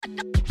Hey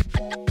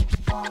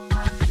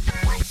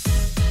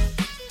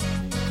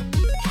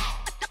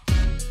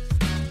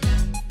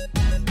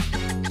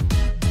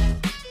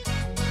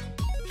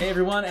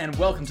everyone, and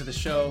welcome to the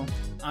show.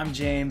 I'm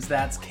James,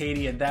 that's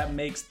Katie, and that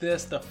makes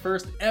this the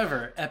first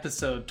ever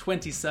episode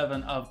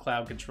 27 of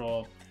Cloud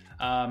Control.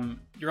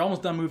 You're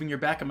almost done moving your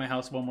back at my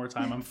house one more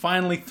time. I'm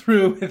finally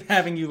through with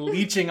having you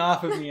leeching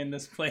off of me in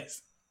this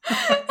place.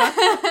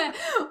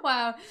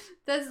 Wow,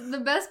 that's the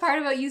best part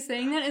about you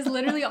saying that is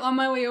literally on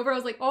my way over I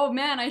was like, oh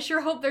man, I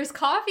sure hope there's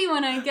coffee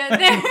when I get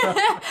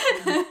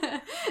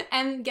there.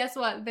 And guess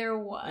what, there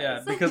was.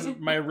 Yeah, because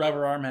my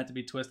rubber arm had to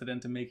be twisted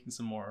into making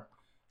some more.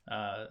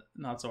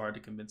 Not so hard to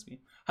convince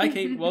me. Hi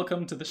Kate,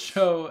 welcome to the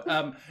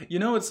show. You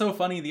know what's so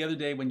funny, the other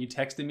day when you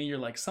texted me, you're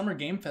like, Summer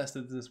Game Fest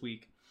is this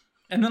week.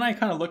 And then I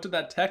kind of looked at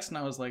that text and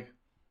I was like,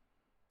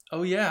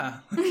 oh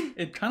yeah,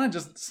 it kind of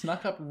just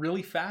snuck up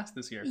really fast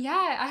this year.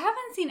 Yeah, I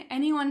haven't seen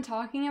anyone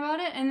talking about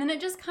it, and then it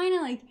just kind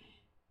of like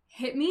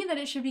hit me that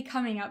it should be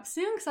coming up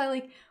soon,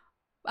 because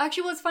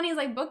actually what's funny is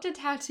I booked a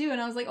tattoo and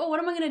I was like, oh, what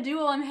am I going to do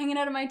while I'm hanging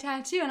out at my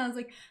tattoo? And I was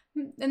like,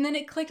 and then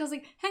it clicked, I was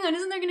like, hang on,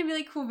 isn't there going to be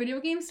like cool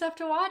video game stuff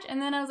to watch? And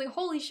then I was like,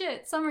 holy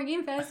shit, Summer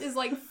Game Fest is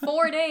like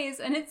 4 days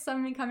and it's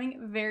coming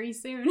very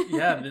soon.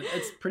 Yeah,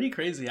 it's pretty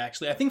crazy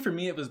actually. I think for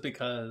me it was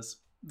because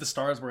the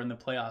Stars were in the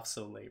playoffs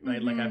so late, right?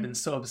 Mm-hmm. Like I've been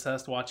so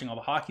obsessed watching all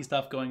the hockey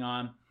stuff going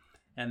on,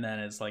 and then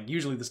it's like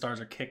usually the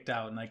Stars are kicked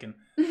out and I can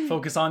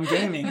focus on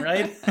gaming,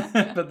 right?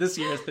 But this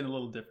year it's been a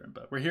little different.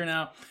 But we're here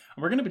now,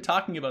 and we're going to be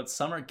talking about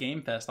Summer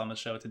Game Fest on the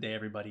show today,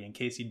 everybody, in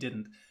case you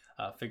didn't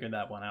figure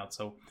that one out.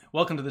 So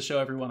welcome to the show,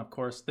 everyone. Of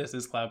course, this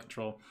is Cloud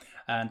Control,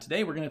 and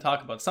today we're going to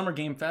talk about Summer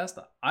Game Fest.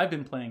 I've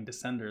been playing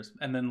Descenders,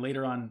 and then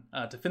later on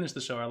to finish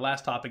the show, our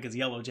last topic is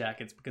Yellow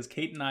Jackets, because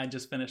Kate and I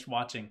just finished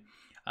watching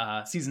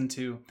season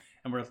 2,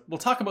 and we'll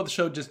talk about the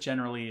show just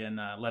generally and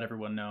let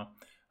everyone know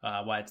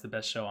why it's the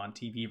best show on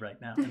TV right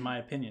now, in my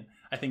opinion.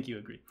 I think you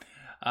agree.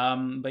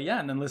 But yeah,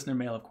 and then listener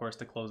mail, of course,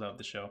 to close out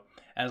the show,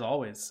 as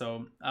always.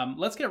 So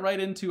let's get right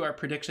into our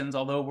predictions,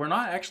 although we're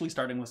not actually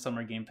starting with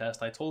Summer Game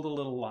Fest. I told a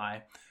little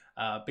lie,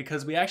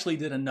 because we actually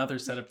did another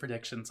set of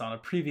predictions on a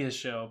previous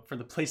show for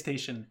the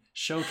PlayStation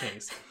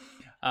Showcase.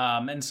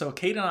 And so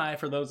Kate and I,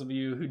 for those of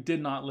you who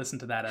did not listen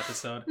to that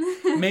episode,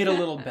 made a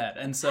little bet.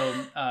 And so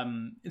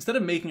instead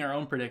of making our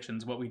own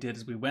predictions, what we did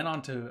is we went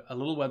onto a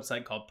little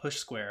website called Push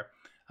Square,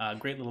 a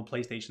great little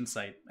PlayStation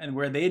site, and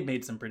where they had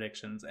made some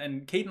predictions.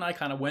 And Kate and I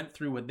kind of went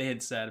through what they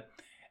had said,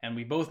 and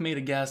we both made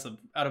a guess of,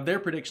 out of their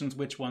predictions,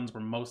 which ones were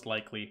most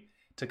likely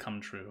to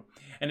come true.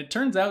 And it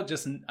turns out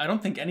I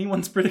don't think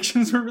anyone's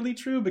predictions were really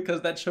true,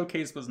 because that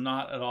showcase was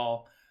not at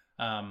all,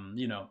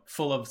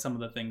 full of some of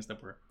the things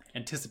that were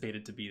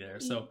anticipated to be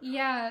there. So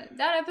yeah,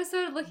 that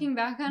episode, looking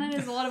back on it,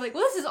 is a lot of like,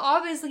 well, this is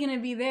obviously going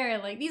to be there,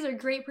 like these are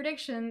great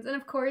predictions. And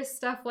of course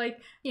stuff like,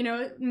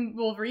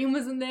 Wolverine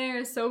wasn't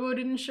there, Sobo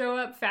didn't show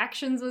up,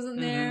 Factions wasn't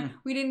there,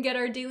 we didn't get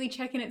our daily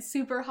check-in at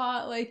Super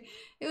Hot. Like,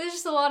 it was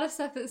just a lot of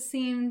stuff that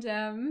seemed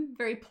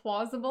very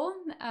plausible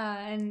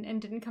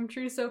and didn't come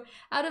true. So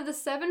out of the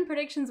 7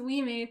 predictions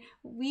we made,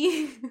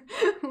 we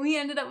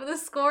ended up with a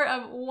score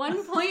of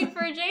 1 point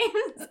for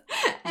James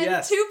and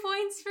yes. 2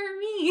 points for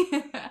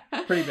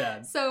me. Pretty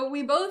bad. So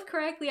we both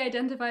correctly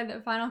identified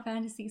that Final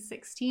Fantasy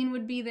 16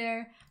 would be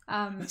there.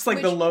 It's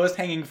like the lowest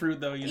hanging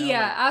fruit, though,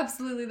 Yeah,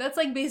 absolutely. That's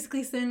like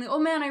basically saying, oh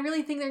man, I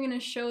really think they're going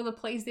to show the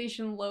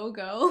PlayStation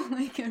logo.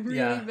 Like, I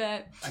really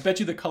bet. I bet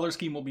you the color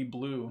scheme will be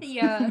blue.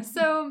 Yeah,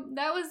 so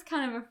that was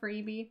kind of a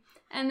freebie.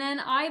 And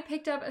then I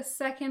picked up a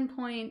 2nd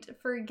point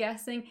for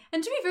guessing.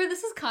 And to be fair,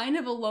 this is kind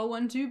of a low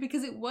one too,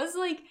 because it was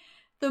like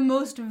the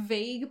most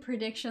vague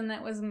prediction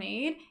that was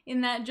made, in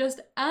that just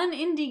an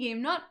indie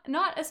game, not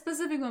a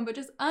specific one, but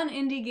just an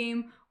indie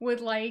game would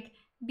like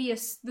be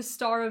the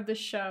star of the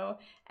show.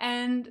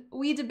 And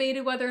we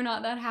debated whether or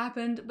not that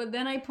happened, but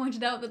then I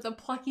pointed out that the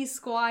Plucky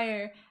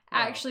Squire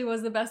actually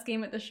was the best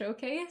game at the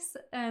showcase,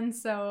 and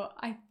so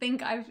I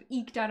think I've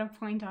eked out a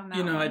point on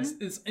that.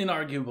 It's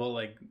inarguable.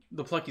 Like,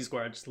 the Plucky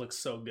Squire just looks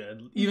so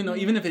good,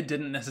 even if it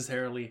didn't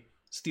necessarily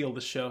steal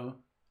the show.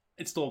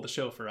 It stole the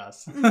show for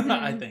us,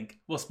 I think.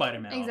 Well,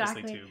 Spider-Man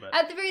obviously too, but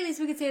at the very least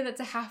we could say that's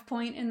a half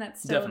point, and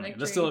that's still definitely a victory.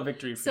 That's still a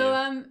victory for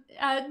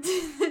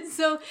you.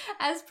 So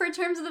as per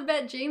terms of the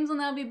bet, James will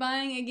now be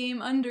buying a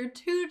game under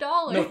 $2.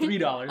 No,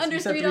 $3. Under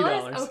you said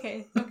 $3?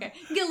 Okay.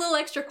 You get a little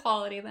extra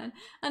quality then.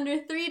 Under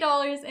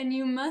 $3, and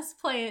you must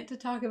play it to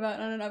talk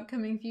about on an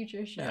upcoming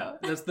future show.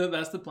 Yeah,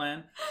 that's the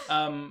plan.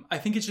 I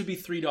think it should be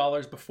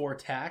 $3 before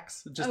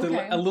tax, just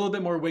a little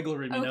bit more wiggle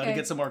room, to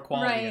get some more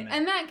quality in there.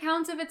 And that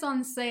counts if it's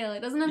on sale.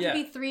 It doesn't have to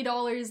be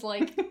 $3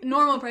 like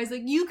normal price.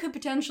 Like, you could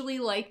potentially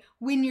like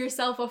win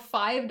yourself a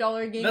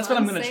 $5 game. That's what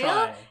I'm gonna sale.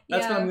 try.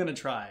 That's what I'm gonna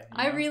try.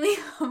 I really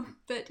hope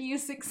that you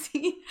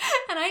succeed.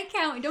 And I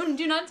can't.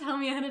 Do not tell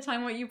me ahead of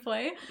time what you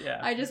play.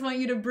 Yeah. I just want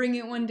you to bring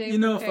it one day.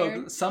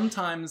 Folks,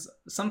 sometimes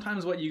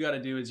what you got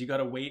to do is you got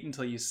to wait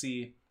until you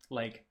see,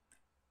 like,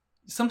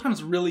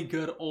 sometimes really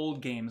good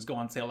old games go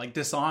on sale. Like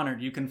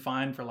Dishonored, you can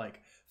find for like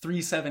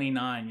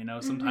 $379, you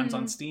know, sometimes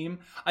on Steam.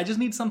 I just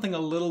need something a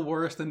little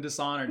worse than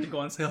Dishonored to go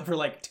on sale for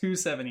like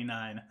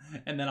 $279,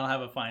 and then I'll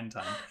have a fine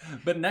time.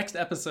 But next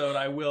episode,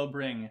 I will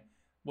bring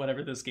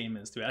whatever this game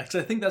is to it. Actually,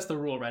 I think that's the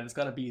rule, right? It's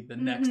got to be the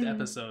next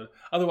episode.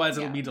 Otherwise,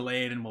 it'll be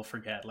delayed and we'll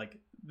forget. Like,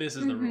 this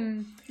is the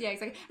rule. Yeah,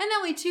 exactly. And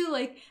that way, too,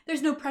 like,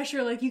 there's no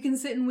pressure. Like, you can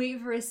sit and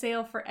wait for a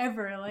sale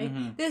forever.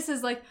 Like, this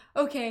is like,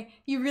 okay,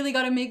 you really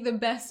got to make the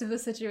best of the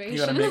situation. You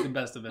got to make the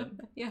best of it.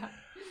 Yeah.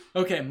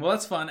 Okay, well,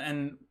 that's fun.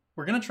 And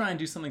we're going to try and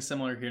do something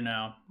similar here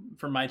now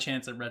for my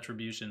chance at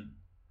Retribution.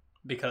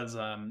 Because,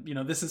 you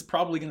know, this is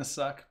probably going to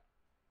suck.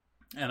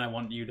 And I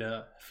want you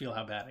to feel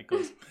how bad it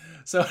goes.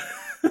 So,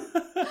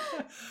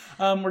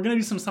 we're going to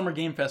do some Summer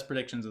Game Fest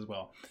predictions as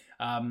well.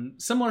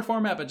 Similar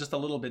format, but just a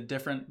little bit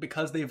different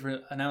because they've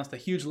announced a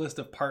huge list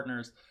of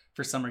partners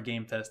for Summer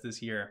Game Fest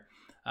this year.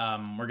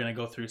 We're going to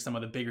go through some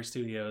of the bigger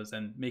studios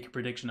and make a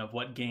prediction of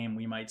what game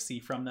we might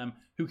see from them,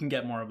 who can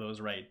get more of those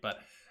right. But,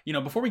 you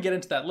know, before we get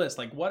into that list,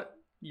 like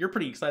you're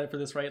pretty excited for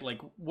this, right? Like,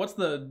 what's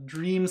the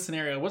dream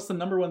scenario? What's the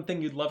number one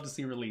thing you'd love to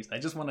see released? I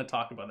just want to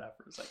talk about that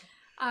for a second.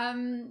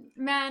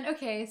 Man,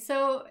 okay,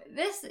 so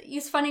this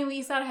is funny.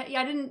 We said, we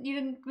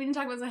didn't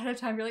talk about this ahead of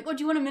time. You're like, oh,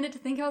 do you want a minute to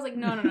think? I was like,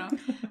 no.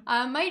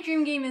 My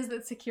dream game is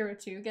that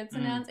Sekiro 2 gets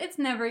announced. It's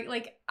never,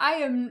 like, I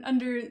am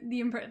under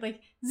the impression, like,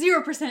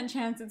 0%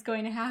 chance it's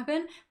going to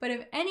happen. But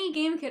if any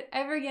game could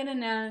ever get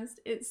announced,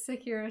 it's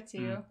Sekiro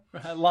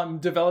 2.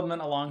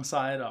 Development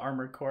alongside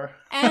Armored Core.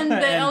 And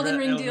the Elden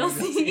Ring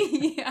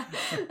DLC. Yeah,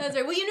 that's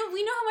right. Well,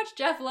 we know how much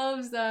Jeff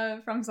loves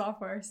From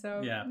Software, so,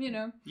 yeah. You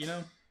know.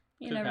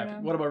 You never know.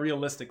 What about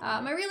realistic?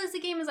 My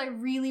realistic game is I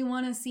really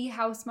want to see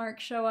Housemarque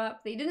show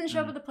up. They didn't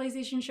show up at the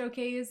PlayStation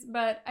Showcase,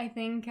 but I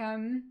think,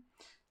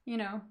 you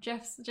know,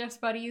 Jeff's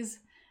buddies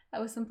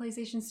with some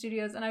PlayStation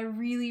studios, and I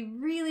really,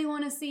 really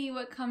want to see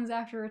what comes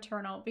after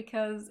Returnal,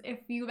 because if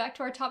you go back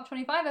to our top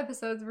 25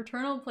 episodes,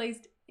 Returnal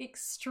placed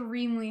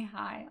extremely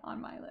high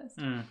on my list.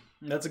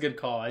 That's a good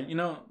call.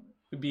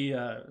 It'd be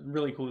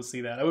really cool to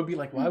see that. I would be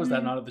like, why was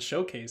that not at the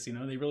showcase? You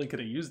know, they really could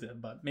have used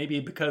it, but maybe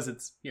because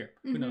it's here.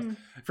 Who knows?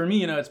 For me,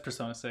 you know, it's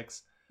Persona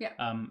 6. Yeah.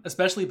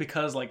 Especially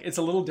because, like, it's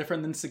a little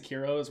different than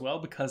Sekiro as well,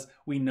 because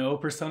we know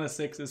Persona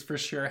 6 is for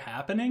sure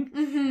happening,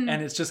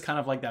 and it's just kind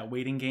of like that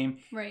waiting game.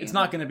 Right. It's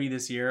not going to be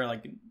this year.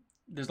 Like,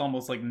 there's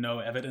almost like no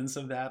evidence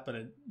of that, but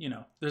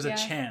there's a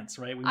chance,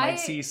 right? We might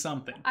see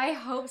something. I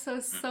hope so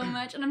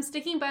much, and I'm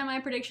sticking by my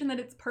prediction that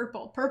it's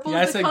purple. Purple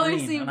is the color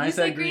green, scheme. And I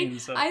said green.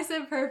 So. I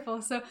said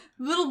purple. So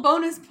little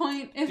bonus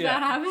point if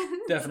that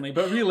happens. Definitely,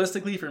 but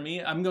realistically, for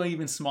me, I'm going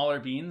even smaller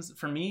beans.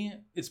 For me,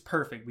 it's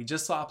perfect. We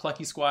just saw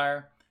Plucky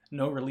Squire,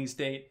 no release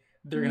date.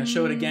 They're going to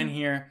show it again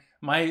here.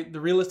 The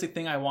realistic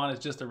thing I want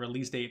is just a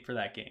release date for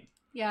that game.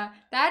 Yeah,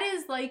 that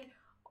is like.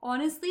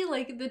 Honestly,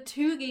 like, the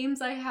two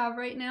games I have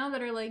right now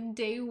that are, like,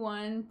 day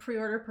one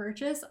pre-order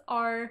purchase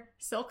are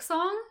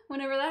Silksong,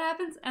 whenever that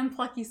happens, and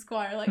Plucky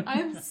Squire. Like,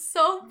 I'm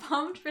so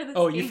pumped for this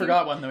game. You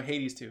forgot one, though.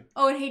 Hades 2.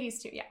 Oh, and Hades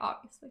 2. Yeah,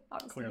 obviously.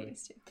 Clearly.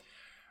 Hades 2.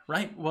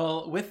 Right.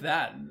 Well, with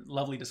that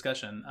lovely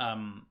discussion,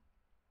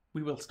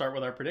 we will start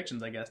with our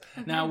predictions, I guess.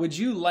 Okay. Now, would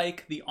you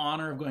like the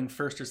honor of going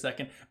first or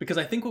second? Because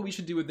I think what we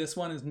should do with this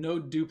one is no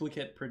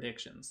duplicate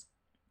predictions.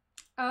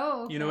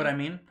 Oh, okay. You know what I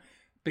mean?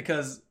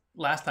 Because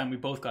last time we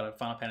both got a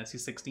Final Fantasy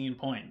 16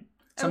 point.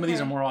 Some of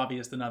these are more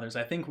obvious than others.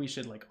 I think we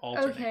should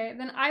alternate. Okay,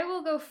 then I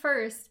will go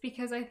first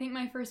because I think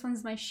my first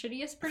one's my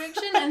shittiest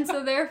prediction, and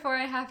so therefore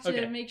I have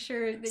to make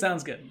sure that,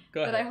 sounds good.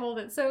 Go ahead. That I hold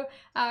it. So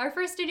our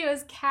first studio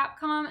is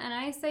Capcom, and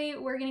I say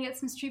we're gonna get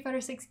some Street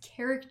Fighter 6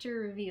 character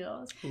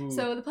reveals. Ooh.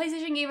 So the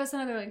PlayStation gave us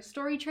another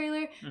story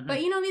trailer, but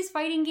these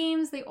fighting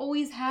games, they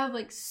always have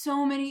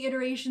so many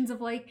iterations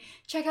of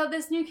check out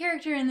this new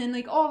character, and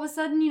then all of a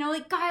sudden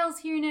Guile's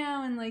here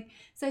now, and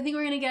so I think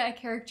we're gonna get a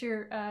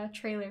character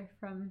trailer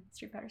from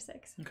Street Fighter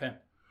 6. Okay.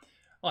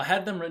 Well, I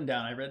had them written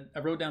down. I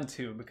wrote down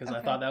 2 because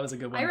I thought that was a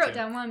good one. I wrote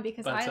down 1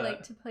 because I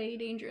like to play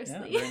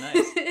dangerously. Yeah,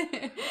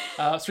 very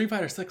nice. Street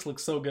Fighter 6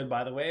 looks so good,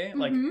 by the way.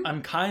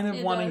 I'm kind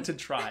of wanting to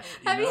try it.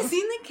 Have you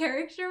seen the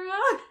character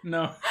mode?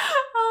 No.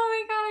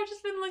 Oh my god, I've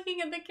just been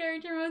looking at the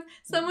character mode.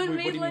 Someone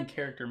made what do you mean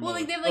character mode?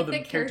 Well, they have the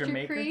character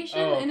creation,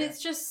 and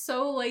it's just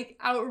so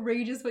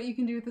outrageous what you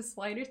can do with the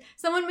sliders.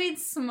 Someone made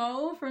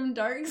Smo from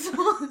Dark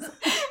Souls,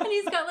 and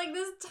he's got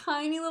this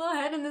tiny little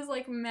head and this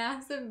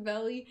massive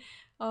belly.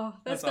 Oh,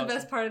 that's the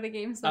best part of the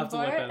game so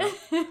far.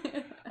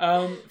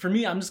 For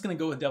me, I'm just going to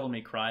go with Devil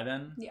May Cry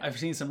then. Yeah. I've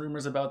seen some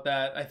rumors about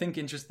that. I think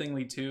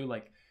interestingly too,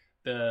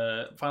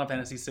 the Final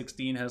Fantasy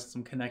 16 has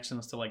some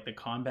connections to the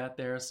combat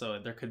there. So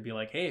there could be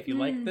hey, if you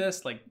like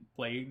this,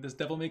 play this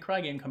Devil May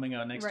Cry game coming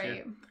out next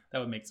year. That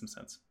would make some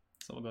sense.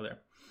 So we'll go there.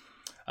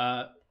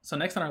 So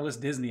next on our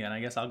list, Disney, and I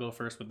guess I'll go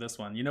first with this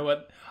one. You know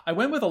what? I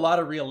went with a lot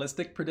of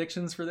realistic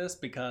predictions for this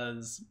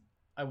because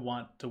I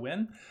want to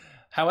win.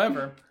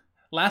 However...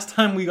 last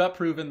time we got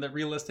proven that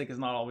realistic is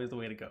not always the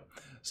way to go.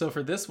 So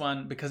for this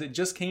one, because it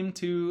just came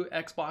to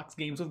Xbox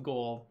Games with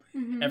Gold,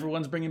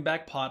 everyone's bringing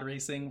back pod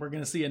racing. We're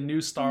going to see a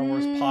new Star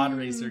Wars pod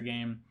racer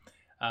game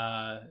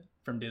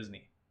from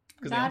Disney.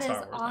 because they own That Star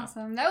is Wars now.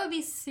 awesome. That would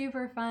be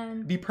super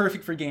fun. Be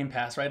perfect for Game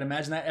Pass, right?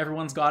 Imagine that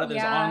everyone's got it.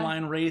 There's Yeah.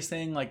 online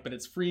racing, like, but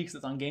it's free because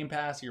it's on Game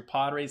Pass. You're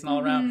pod racing all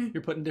around.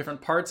 You're putting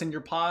different parts in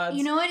your pods.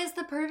 You know what? It's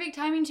the perfect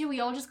timing too. We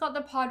all just got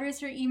the Pod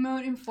Racer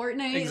emote in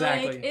Fortnite.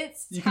 Exactly. Like,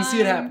 it's you can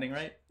see it time. happening,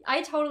 right?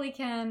 I totally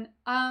can.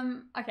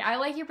 Okay, I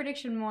like your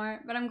prediction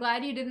more, but I'm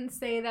glad you didn't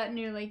say that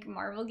new like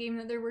Marvel game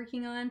that they're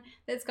working on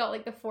that's got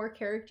like the 4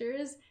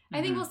 characters.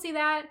 I think we'll see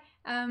that.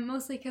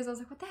 Mostly because I was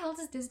like, what the hell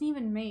does Disney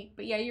even make?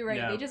 But yeah, you're right.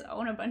 Yeah. They just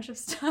own a bunch of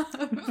stuff.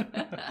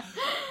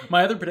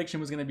 My other prediction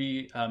was going to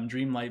be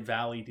Dreamlight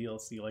Valley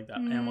DLC, like that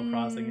Animal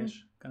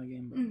Crossing-ish kind of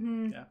game. But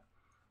yeah.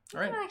 All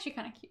right. That's actually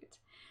kind of cute.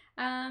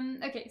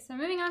 Okay, so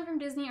moving on from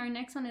Disney, our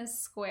next one is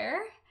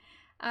Square.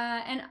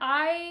 And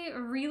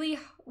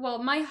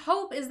my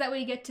hope is that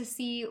we get to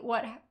see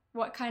what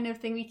kind of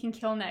thing we can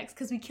kill next,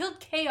 because we killed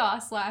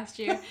Chaos last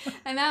year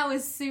and that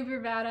was super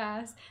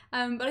badass.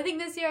 But I think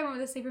this year I went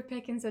with a safer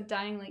pick and said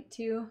Dying Light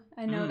 2.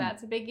 I know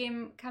that's a big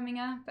game coming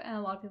up and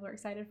a lot of people are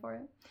excited for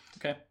it.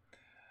 Okay.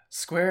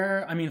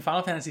 Square, I mean,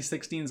 Final Fantasy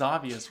 16 is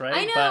obvious, right?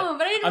 I know,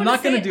 but I didn't I'm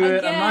want not to going to say do it.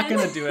 again. I'm not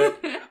going to do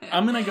it.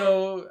 I'm going to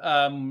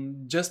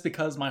go just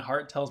because my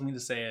heart tells me to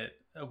say it.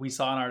 We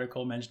saw an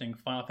article mentioning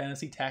Final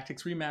Fantasy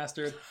Tactics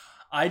Remastered.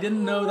 I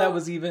didn't know that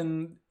was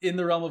even in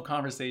the realm of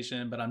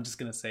conversation, but I'm just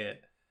going to say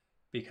it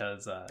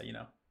because,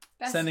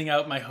 sending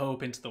out my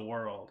hope into the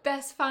world.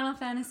 Best Final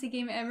Fantasy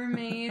game ever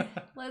made.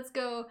 Let's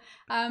go.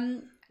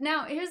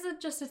 Now, here's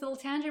just a little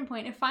tangent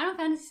point. If Final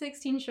Fantasy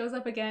 16 shows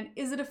up again,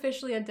 is it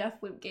officially a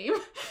Deathloop game?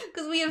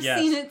 Because we have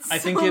seen it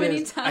so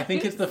many times. I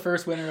think it's the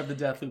first winner of the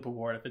Deathloop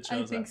Award if it shows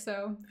up. I think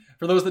so.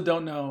 For those that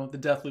don't know, the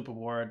Deathloop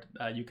Award,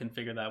 you can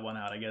figure that one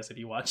out, I guess, if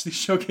you watch these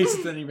showcases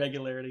with any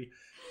regularity.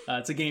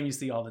 It's a game you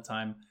see all the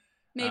time.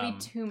 Maybe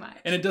too much.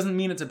 And it doesn't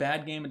mean it's a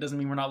bad game. It doesn't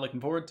mean we're not looking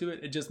forward to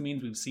it. It just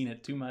means we've seen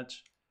it too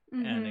much.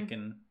 And it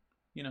can,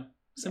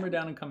 simmer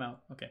down and come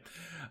out. Okay.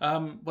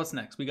 What's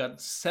next? We got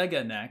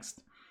Sega next.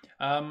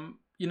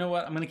 You know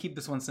what? I'm going to keep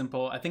this one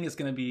simple. I think it's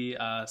going to be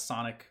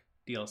Sonic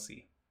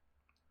DLC.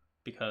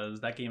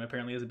 Because that game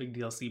apparently has a big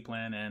DLC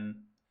plan. And,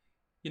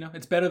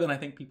 it's better than I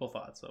think people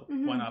thought. So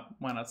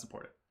why not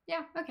support it?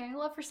 Yeah, okay.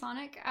 Love for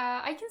Sonic.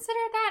 I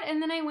considered that.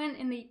 And then I went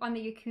on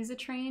the Yakuza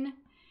train.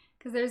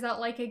 Because there's that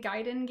Like a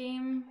Gaiden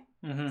game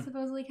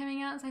supposedly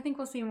coming out. So I think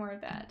we'll see more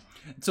of that.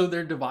 So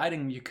they're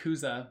dividing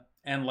Yakuza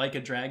and Like a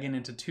Dragon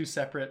into 2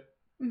 separate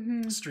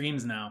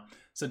streams now.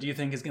 So do you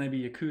think it's going to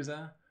be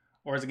Yakuza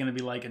or is it going to be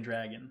Like a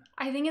Dragon?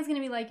 I think it's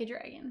going to be Like a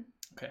Dragon.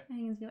 Okay. I think it's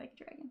going to be Like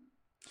a Dragon.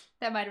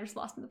 That might have just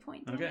lost me the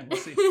point. Okay, we'll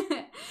see.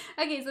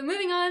 Okay, so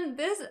moving on.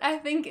 This, I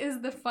think,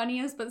 is the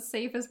funniest but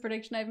safest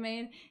prediction I've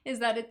made, is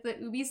that it's the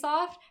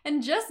Ubisoft,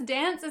 and Just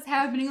Dance is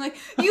happening. Like,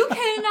 you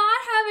cannot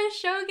have a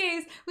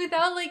showcase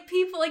without, like,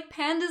 people, like,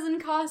 pandas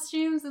in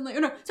costumes, and, like,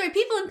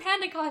 people in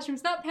panda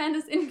costumes, not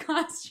pandas in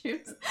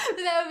costumes.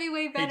 That would be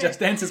way better. Hey,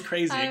 Just Dance is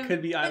crazy. It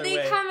could be either way.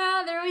 But they come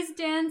out, they're always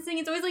dancing.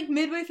 It's always, like,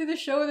 midway through the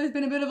show, there's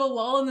been a bit of a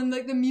lull, and then,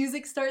 like, the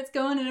music starts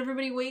going, and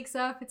everybody wakes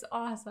up. It's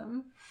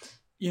awesome.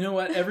 You know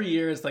what? Every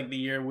year is like the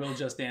year Will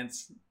Just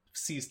Dance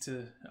cease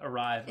to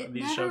arrive at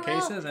these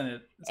showcases, and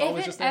it's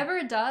always just there. If it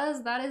ever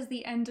does, that is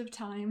the end of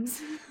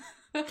times.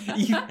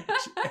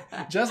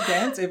 Just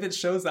Dance, if it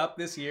shows up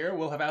this year,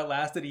 will have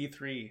outlasted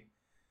E3.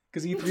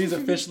 Because E3 is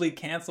officially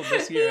canceled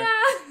this year. Yeah,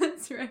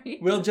 that's right.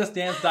 Will Just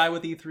Dance die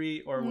with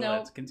E3, or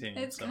will it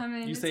continue? It's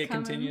coming. You say it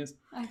continues?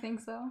 I think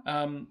so.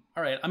 All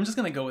right, I'm just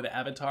going to go with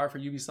Avatar for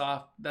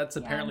Ubisoft. That's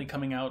apparently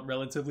coming out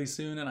relatively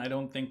soon, and I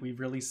don't think we've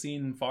really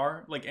seen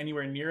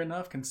anywhere near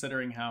enough,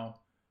 considering how,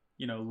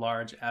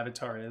 large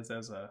Avatar is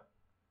as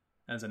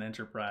an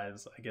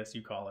enterprise, I guess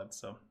you call it.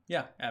 So,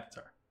 yeah,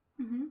 Avatar.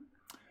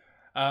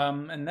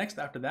 And next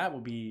after that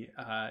will be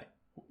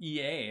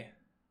EA,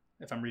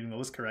 if I'm reading the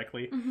list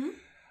correctly.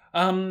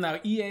 Now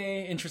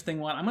EA, interesting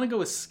one. I'm gonna go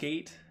with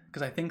Skate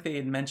because I think they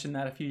had mentioned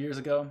that a few years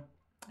ago,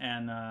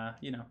 and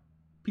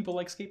people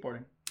like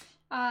skateboarding.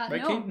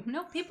 Right, Kate?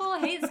 No, people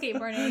hate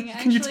skateboarding.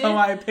 Actually, can you tell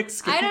why I picked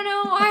skate? I don't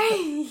know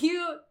why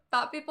you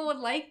thought people would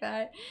like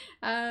that.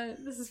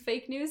 This is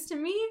fake news to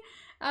me.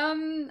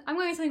 I'm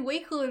going with something way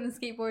cooler than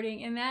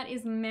skateboarding, and that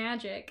is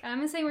Magic. I'm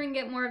going to say we're going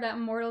to get more of that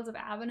Mortals of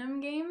Avenom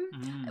game,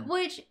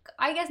 which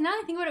I guess now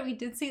I think about it, we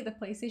did see at the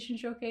PlayStation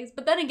Showcase.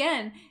 But then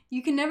again,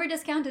 you can never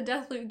discount a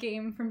Deathloop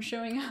game from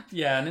showing up.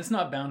 Yeah, and it's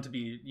not bound to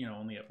be,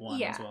 only at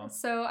one as well.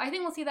 So I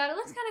think we'll see that. It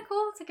looks kind of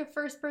cool. It's like a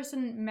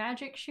first-person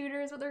magic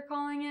shooter is what they're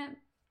calling it.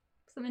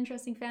 Some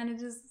interesting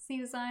fantasy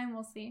design.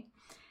 We'll see.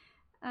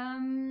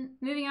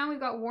 Moving on, we've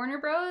got Warner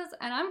Bros.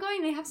 And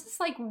they have this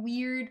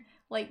weird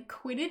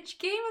Quidditch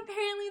game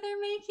apparently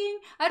they're making.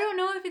 I don't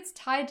know if it's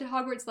tied to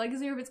Hogwarts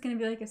Legacy or if it's going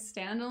to be a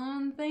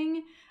standalone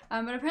thing.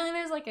 But apparently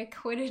there's a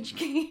Quidditch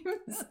game.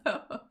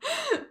 So,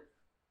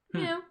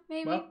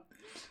 maybe.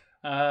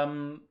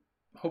 Well,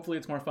 hopefully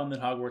it's more fun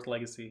than Hogwarts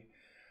Legacy.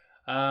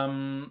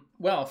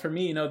 Well, for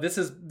me, this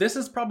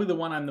is probably the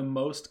one I'm the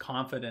most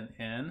confident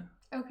in.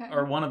 Okay.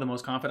 Or one of the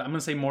most confident. I'm going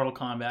to say Mortal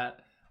Kombat,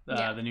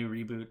 the new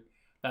reboot.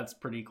 That's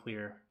pretty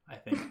clear, I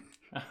think.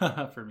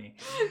 for me.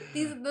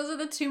 Those are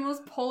the two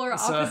most polar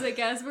So- opposite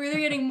guests. We're either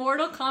getting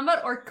Mortal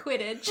Kombat or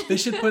Quidditch. They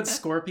should put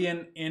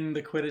Scorpion in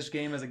the Quidditch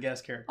game as a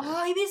guest character.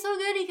 Oh, he'd be so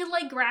good. He could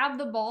like grab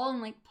the ball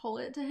and like pull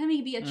it to him.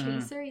 He'd be a Mhm.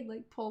 chaser. He'd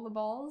like pull the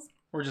balls.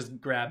 Or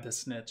just grab the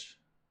snitch.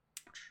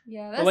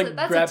 Yeah, Or that's like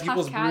that's grab a tough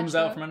people's catch, brooms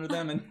though. out from under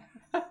them and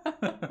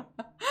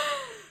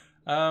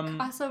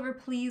Crossover,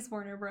 please,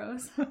 Warner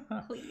Bros.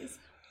 Please.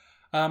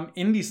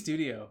 Indie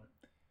studio.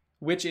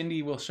 Which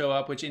indie will show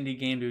up? Which indie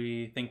game do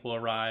we think will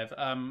arrive?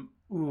 I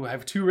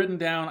have 2 written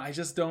down. I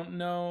just don't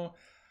know.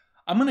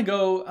 I'm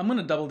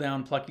gonna double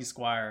down Plucky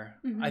Squire.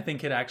 Mhm. I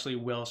think it actually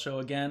will show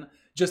again,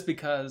 just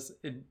because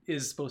it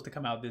is supposed to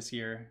come out this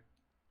year.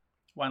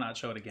 Why not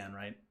show it again,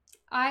 right?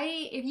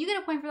 If you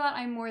get a point for that,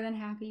 I'm more than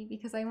happy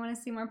because I want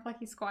to see more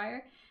Plucky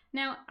Squire.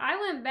 Now, I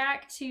went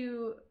back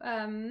to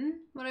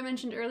what I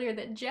mentioned earlier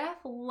that Jeff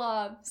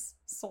loves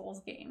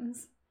Souls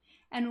games.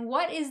 And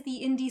what is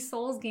the indie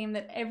Souls game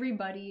that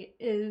everybody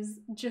is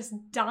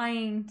just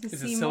dying to Is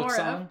see it Silk more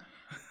Song? of?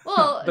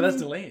 Well, But that's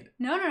delayed.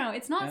 No.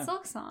 It's not Yeah.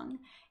 Silk Song.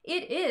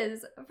 It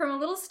is from a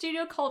little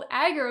studio called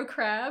Aggro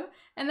Crab,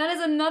 and that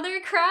is another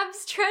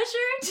Crab's Treasure.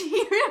 Do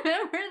you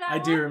remember that I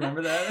do one?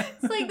 remember that.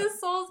 It's like the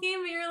Souls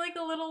game, but you're like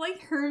a little like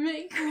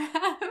hermit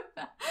crab.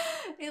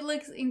 It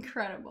looks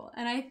incredible,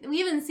 and we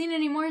haven't seen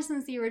any more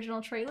since the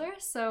original trailer.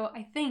 So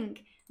I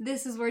think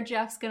this is where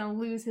Jeff's gonna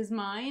lose his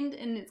mind,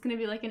 and it's gonna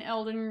be like an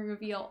Elden Ring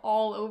reveal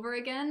all over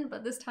again.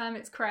 But this time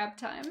it's crab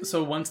time.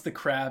 So once the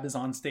crab is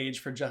on stage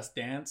for Just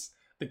Dance,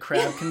 the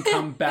crab can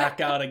come back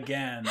out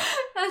again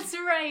That's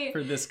right.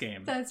 for this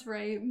game. That's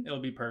right. It'll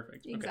be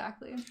perfect. Okay.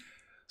 Exactly.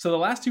 So the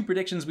last 2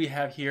 predictions we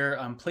have here,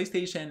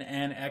 PlayStation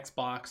and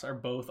Xbox are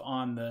both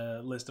on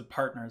the list of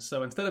partners.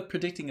 So instead of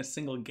predicting a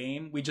single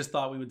game, we just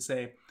thought we would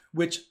say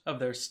which of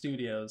their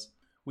studios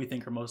we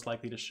think are most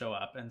likely to show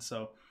up. And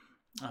so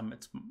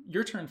it's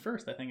your turn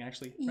first, I think,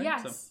 actually. Right?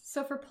 Yes.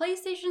 So for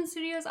PlayStation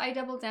Studios, I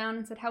doubled down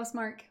and said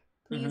Housemarque.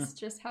 Please,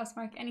 just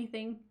Housemarque.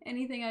 Anything.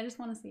 I just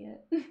want to see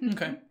it.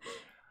 Okay.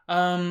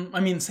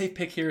 Safe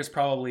pick here is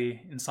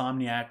probably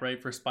Insomniac,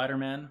 right, for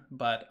Spider-Man,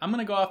 but I'm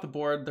going to go off the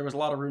board. There was a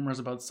lot of rumors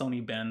about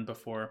Sony Bend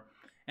before,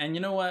 and you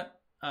know what?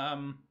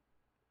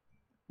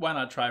 Why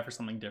not try for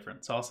something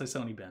different? So I'll say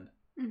Sony Bend.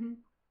 Mm-hmm.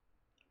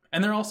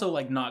 And they're also,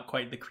 like, not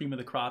quite the cream of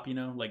the crop, you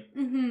know? Like,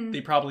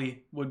 they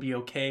probably would be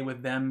okay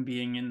with them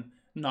being in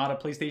not a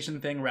PlayStation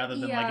thing rather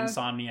than, like,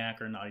 Insomniac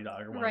or Naughty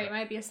Dog or one Right, of the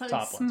might be a slightly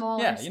top ones.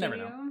 smaller Yeah, you studio. never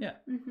know. Yeah.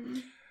 Mm-hmm.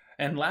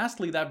 And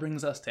lastly, that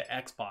brings us to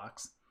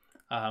Xbox,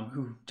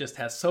 who just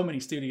has so many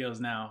studios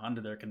now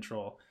under their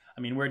control. I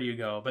mean, where do you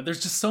go? But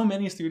there's just so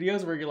many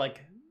studios where you're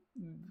like,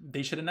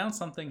 they should announce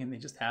something, and they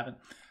just haven't.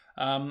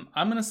 I'm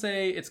going to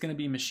say it's going to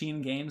be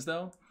Machine Games,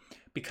 though,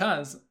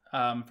 because,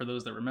 for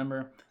those that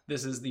remember,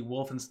 this is the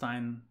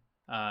Wolfenstein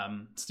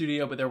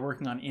studio, but they're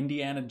working on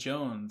Indiana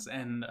Jones,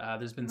 and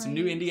there's been some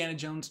new Indiana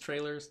Jones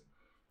trailers.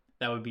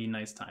 That would be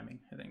nice timing,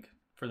 I think,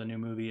 for the new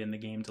movie and the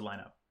game to line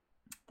up.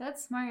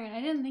 That's smart.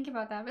 I didn't think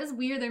about that. But it's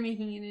weird they're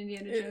making an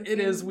Indiana Jones It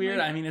game. is weird.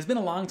 Like, I mean, it's been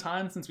a long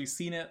time since we've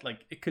seen it.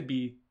 Like, it could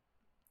be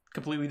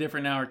completely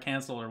different now or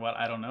canceled or what.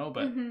 I don't know,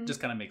 but Mhm. just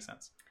kind of makes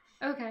sense.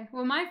 Okay,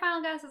 well, my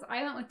final guess is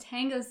I went with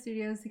Tango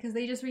Studios because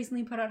they just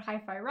recently put out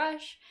Hi-Fi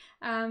Rush.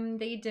 I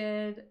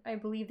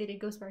believe they did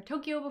Ghostwire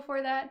Tokyo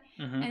before that.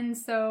 Mhm. And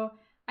so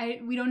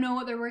we don't know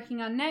what they're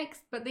working on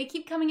next, but they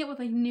keep coming up with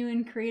like new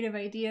and creative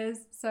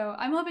ideas. So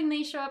I'm hoping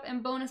they show up,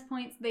 and bonus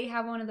points, they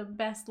have one of the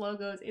best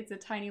logos. It's a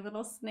tiny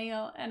little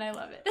snail, and I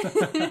love it.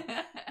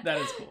 That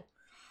is cool.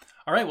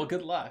 All right, well,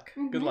 good luck.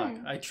 Good luck.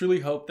 Mhm. I truly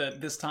hope that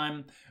this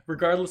time,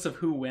 regardless of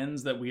who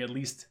wins, that we at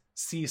least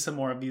see some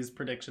more of these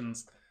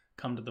predictions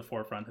come to the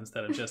forefront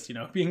instead of just,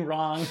 being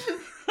wrong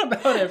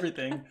about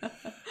everything.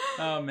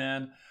 Oh,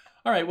 man.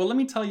 All right, well, let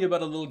me tell you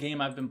about a little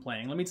game I've been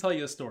playing. Let me tell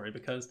you a story,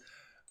 because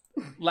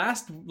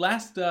last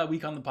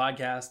week on the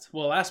podcast,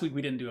 well, last week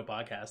we didn't do a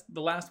podcast.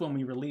 The last one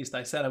we released,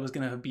 I said I was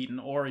going to have beaten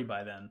Ori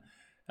by then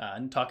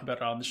and talk about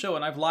it on the show,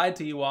 and I've lied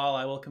to you all,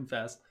 I will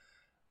confess.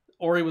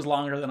 Ori was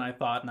longer than I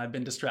thought, and I've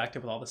been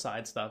distracted with all the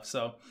side stuff.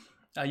 So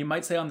you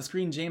might say on the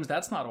screen, James,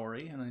 that's not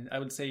Ori. And I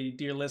would say,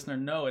 dear listener,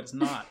 no, it's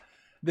not.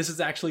 This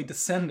is actually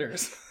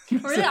Descenders.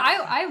 Really?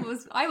 I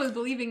was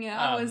believing it.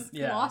 I was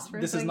yeah, lost for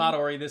a this second. is not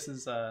Ori. This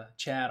is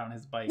Chad on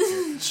his bike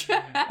here.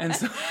 Chad. And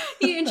so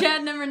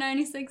Chad number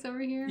 96 over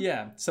here.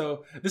 Yeah,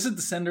 so this is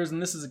Descenders,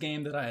 and this is a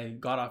game that I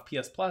got off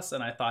PS Plus,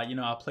 and I thought,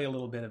 I'll play a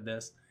little bit of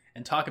this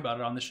and talk about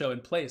it on the show in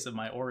place of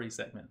my Ori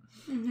segment.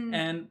 Mm-hmm.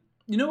 And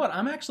you know what?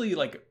 I'm actually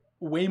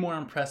way more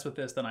impressed with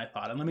this than I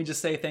thought. And let me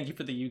just say thank you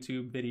for the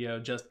YouTube video,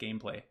 Just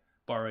Gameplay,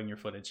 borrowing your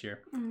footage here.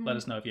 Mm-hmm. Let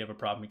us know if you have a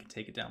problem. We can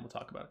take it down. We'll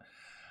talk about it.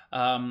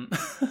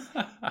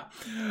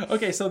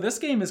 Okay, so this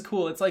game is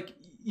cool. It's like,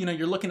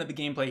 you're looking at the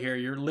gameplay here.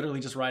 You're literally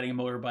just riding a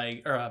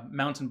motorbike or a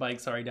mountain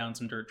bike, down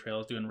some dirt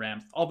trails, doing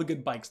ramps, all the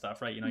good bike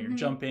stuff, right? You're Mhm.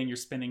 jumping, you're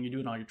spinning, you're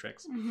doing all your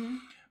tricks. Mm-hmm.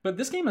 But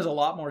this game has a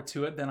lot more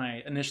to it than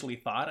I initially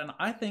thought. And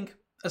I think,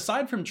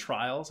 aside from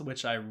Trials,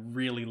 which I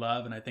really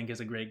love and I think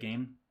is a great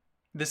game,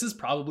 this is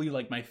probably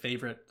my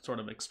favorite sort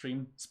of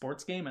extreme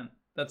sports game. And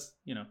that's,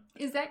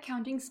 Is that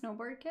counting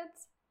Snowboard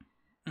Kids?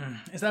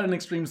 Is that an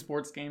extreme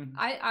sports game?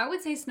 I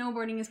would say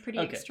snowboarding is pretty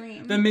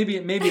extreme. Then maybe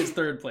it's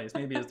third place.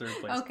 Maybe it's third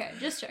place. Okay,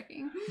 just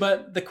checking.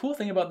 But the cool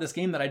thing about this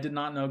game that I did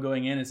not know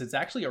going in is it's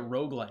actually a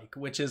roguelike,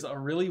 which is a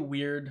really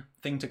weird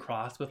thing to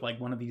cross with like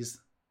one of these,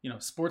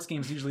 sports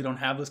games usually don't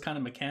have those kind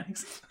of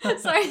mechanics.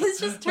 Sorry, it's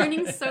just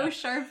turning so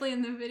sharply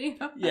in the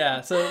video. Yeah,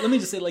 so let me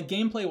just say, like,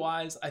 gameplay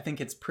wise, I think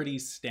it's pretty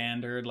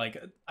standard.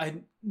 Like,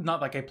 not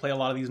like I play a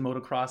lot of these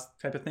motocross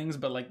type of things,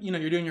 but like,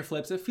 you're doing your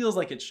flips, it feels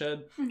like it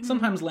should. Mm-hmm.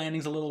 Sometimes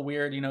landing's a little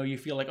weird, you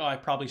feel like, oh, I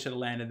probably should have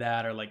landed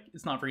that, or like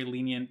it's not very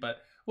lenient, but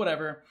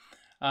whatever.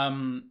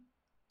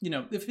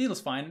 It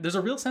feels fine. There's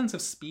a real sense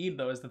of speed,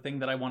 though, is the thing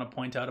that I want to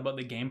point out about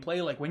the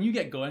gameplay. Like, when you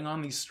get going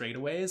on these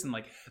straightaways and,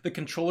 like, the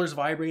controller's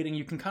vibrating,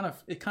 it kind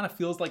of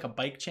feels like a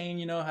bike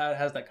chain, how it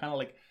has that kind of,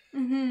 like,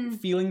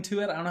 feeling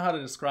to it. I don't know how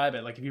to describe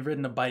it. Like, if you've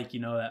ridden a bike, you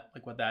know that,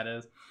 like, what that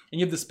is. And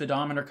you have the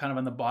speedometer kind of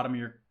on the bottom of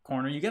your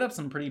corner. You get up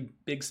some pretty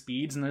big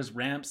speeds, and there's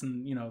ramps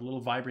and,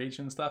 little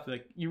vibration and stuff.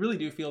 Like, you really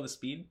do feel the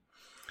speed.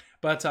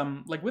 But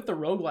like with the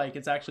roguelike,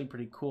 it's actually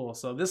pretty cool.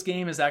 So this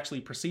game is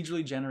actually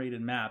procedurally generated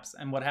maps.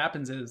 And what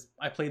happens is,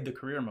 I played the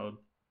career mode.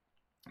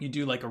 You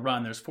do like a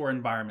run. There's 4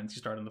 environments. You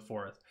start on the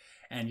 4th.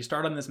 And you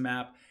start on this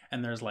map,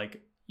 and there's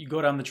like, you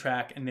go down the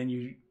track, and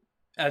then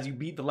as you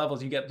beat the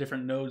levels, you get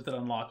different nodes that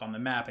unlock on the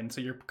map. And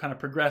so you're kind of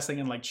progressing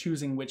and like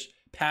choosing which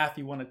path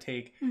you want to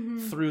take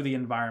through the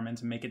environment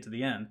to make it to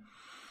the end.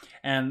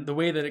 And the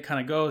way that it kind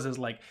of goes is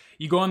like,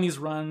 you go on these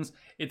runs,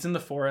 it's in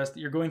the forest,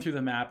 you're going through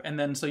the map, and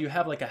then so you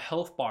have like a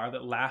health bar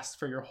that lasts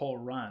for your whole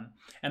run.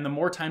 And the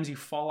more times you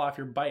fall off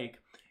your bike,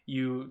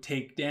 you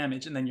take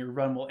damage, and then your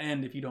run will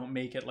end if you don't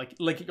make it.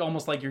 Like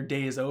almost like your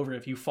day is over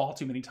if you fall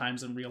too many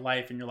times in real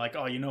life and you're like,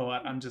 oh, you know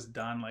what, I'm just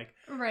done. Like,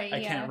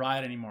 I can't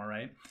ride anymore,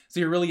 right? So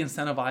you're really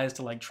incentivized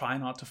to like try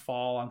not to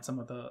fall on some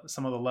of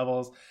the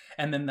levels.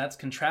 And then that's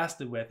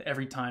contrasted with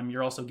every time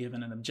you're also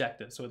given an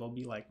objective. So it'll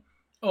be like,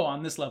 oh,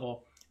 on this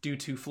level, do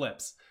 2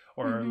 flips,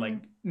 or like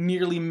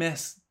nearly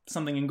miss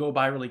something and go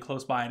by really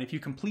close by. And if you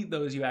complete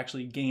those, you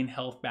actually gain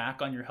health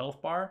back on your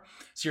health bar.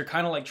 So you're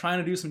kind of like trying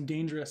to do some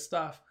dangerous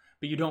stuff,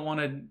 but you don't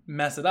want to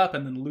mess it up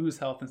and then lose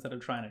health instead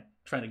of trying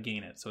to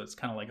gain it. So it's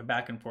kind of like a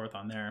back and forth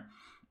on there.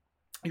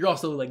 You're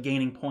also like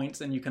gaining points,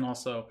 and you can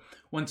also,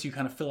 once you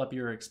kind of fill up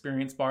your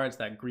experience bar, it's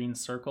that green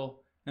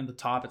circle in the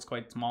top. It's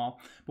quite small,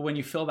 but when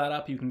you fill that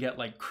up, you can get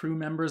like crew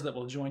members that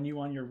will join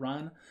you on your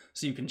run.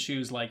 So you can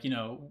choose like,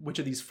 which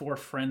of these 4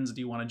 friends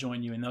do you want to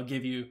join you, and they'll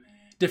give you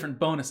different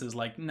bonuses.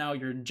 Like now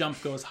your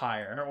jump goes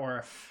higher,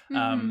 or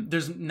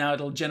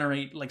it'll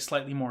generate like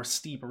slightly more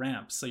steep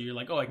ramps. So you're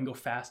like, oh, I can go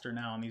faster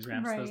now on these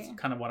ramps. Right. That's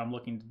kind of what I'm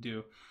looking to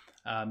do.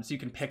 So you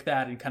can pick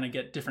that and kind of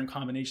get different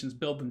combinations,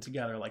 build them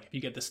together. Like if you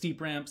get the steep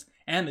ramps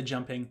and the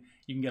jumping,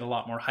 you can get a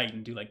lot more height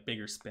and do like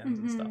bigger spins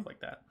and stuff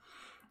like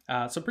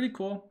that. So pretty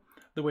cool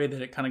the way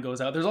that it kind of goes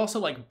out. There's also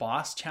like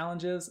boss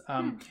challenges.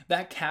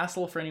 That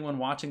castle, for anyone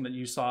watching that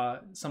you saw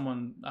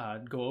someone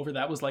go over,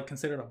 that was like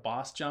considered a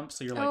boss jump.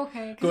 So you're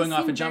like going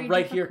off a jump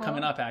right here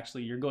coming up.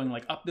 Actually, you're going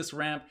like up this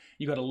ramp.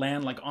 You got to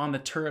land like on the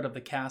turret of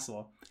the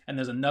castle, and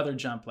there's another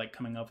jump like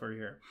coming up over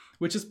here,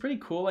 which is pretty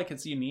cool. Like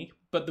it's unique.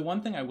 But the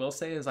one thing I will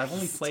say is I've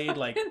only played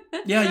like you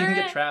can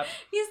get trapped.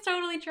 He's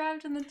totally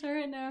trapped in the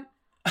turret now.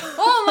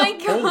 Oh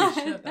my god! Holy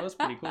shit, that was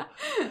pretty cool.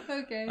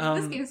 Okay,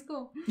 this game's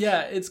cool.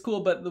 Yeah, it's cool,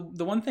 but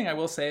the one thing I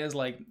will say is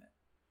like,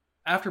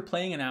 after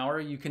playing an hour,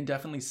 you can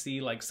definitely see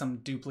like some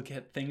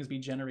duplicate things be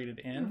generated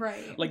in.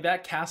 Right. Like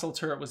that castle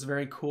turret was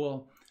very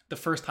cool the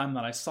first time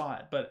that I saw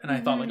it, and I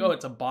thought like, oh,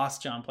 it's a boss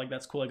jump. Like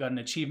that's cool. I got an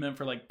achievement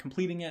for like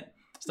completing it,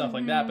 stuff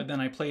like that. But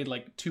then I played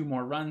like 2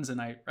 more runs, and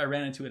I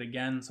ran into it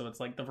again. So it's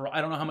like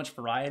I don't know how much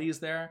variety is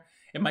there.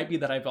 It might be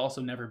that I've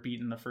also never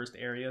beaten the first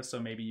area, so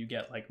maybe you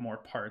get like more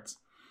parts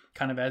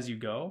kind of as you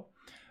go.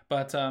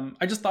 But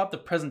I just thought the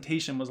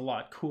presentation was a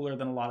lot cooler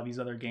than a lot of these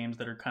other games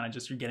that are kind of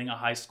just you're getting a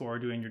high score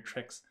doing your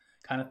tricks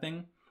kind of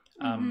thing.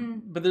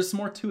 But there's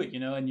more to it,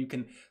 and you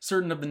can,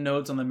 certain of the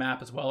nodes on the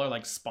map as well are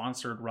like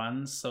sponsored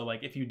runs. So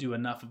like if you do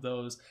enough of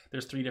those,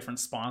 there's 3 different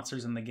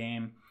sponsors in the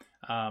game,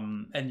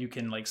 and you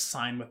can like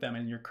sign with them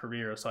in your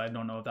career. So I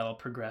don't know if that'll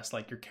progress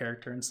like your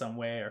character in some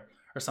way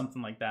or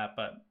something like that.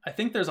 But I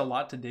think there's a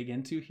lot to dig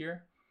into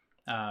here.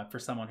 For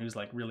someone who's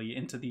like really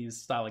into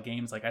these style of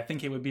games. Like I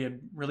think it would be a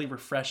really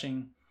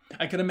refreshing,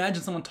 I could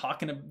imagine someone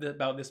talking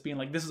about this being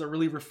like, this is a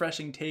really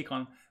refreshing take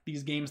on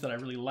these games that I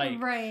really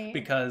like. Right.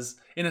 Because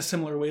in a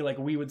similar way, like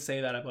we would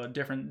say that about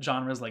different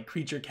genres like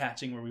creature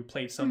catching, where we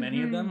played so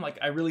many of them. Like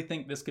I really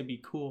think this could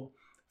be cool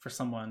for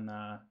someone,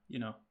 who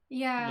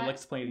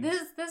likes to play these.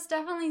 This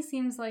definitely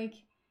seems like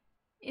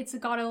it's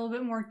got a little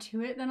bit more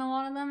to it than a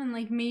lot of them, and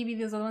like maybe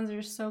those other ones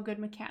are just so good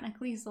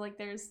mechanically, so like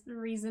there's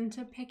reason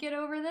to pick it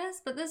over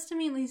this. But this to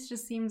me at least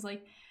just seems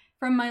like,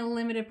 from my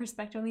limited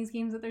perspective on these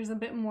games, that there's a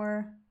bit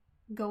more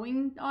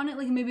going on it,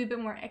 like maybe a bit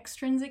more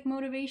extrinsic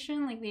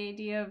motivation, like the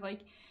idea of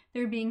like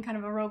there being kind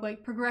of a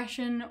roguelike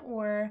progression,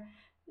 or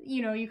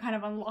you kind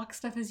of unlock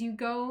stuff as you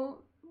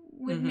go,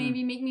 would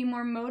maybe make me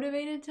more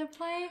motivated to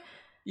play.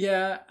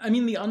 Yeah, I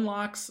mean the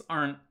unlocks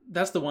aren't,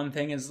 that's the one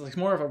thing, is like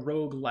more of a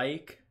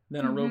roguelike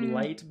than a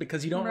roguelite,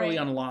 because you don't really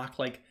unlock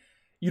like,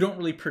 you don't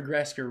really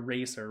progress your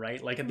racer,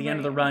 right? Like at the end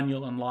of the run,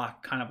 you'll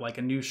unlock kind of like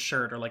a new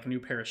shirt or like a new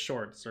pair of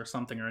shorts or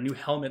something, or a new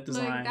helmet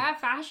design. Like,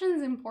 that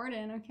fashion's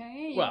important,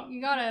 okay? Well,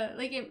 you gotta,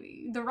 like,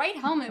 the right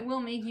helmet will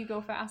make you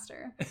go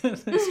faster.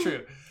 It's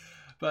true.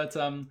 But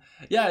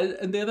yeah,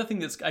 and the other thing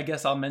that's, I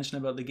guess I'll mention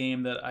about the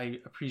game that I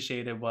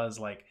appreciated was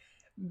like,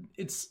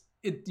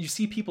 you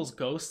see people's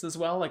ghosts as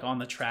well, like on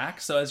the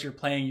track. So as you're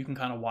playing, you can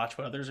kind of watch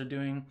what others are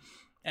doing.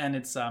 And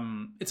it's a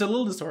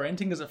little disorienting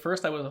because at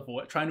first I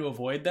was trying to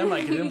avoid them.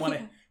 Like I didn't want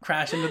to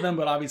crash into them,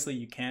 but obviously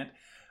you can't.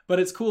 But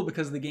it's cool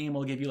because the game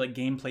will give you like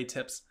gameplay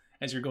tips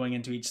as you're going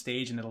into each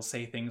stage, and it'll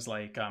say things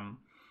like,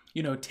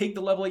 take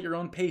the level at your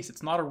own pace.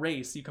 It's not a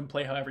race. You can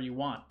play however you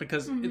want,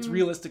 because it's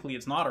realistically,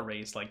 it's not a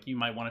race. Like you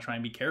might want to try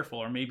and be careful,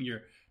 or maybe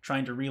you're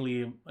trying to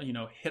really,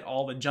 hit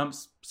all the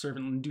jumps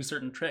and do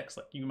certain tricks.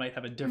 Like you might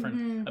have a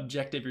different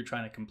objective you're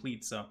trying to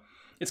complete. So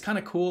it's kind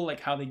of cool, like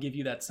how they give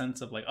you that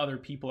sense of like other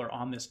people are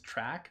on this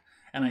track.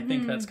 And I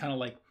think that's kind of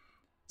like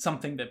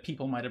something that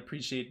people might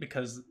appreciate,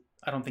 because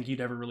I don't think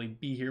you'd ever really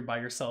be here by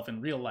yourself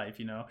in real life,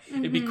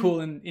 It'd be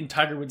cool in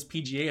Tiger Woods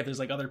PGA if there's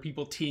like other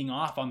people teeing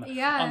off on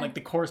like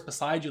the course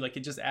beside you. Like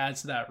it just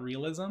adds to that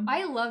realism.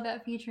 I love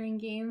that feature in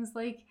games.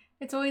 Like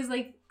it's always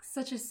like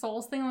such a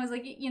Souls thing. I was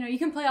like, you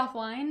can play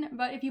offline,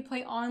 but if you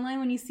play online,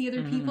 when you see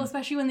other people,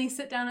 especially when they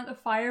sit down at the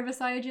fire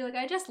beside you, like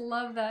I just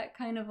love that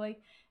kind of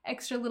like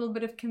extra little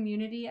bit of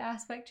community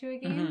aspect to a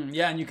game.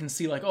 Yeah, and you can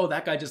see like, oh,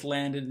 that guy just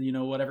landed,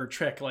 whatever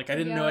trick. Like I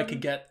didn't know I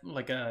could get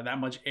like that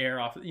much air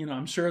off.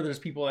 I'm sure there's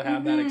people that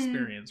have that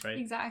experience, right?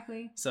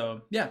 Exactly.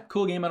 So yeah,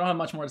 cool game. I don't have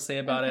much more to say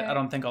about it. I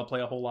don't think I'll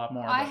play a whole lot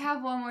more. I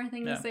have one more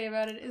thing to say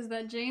about it, is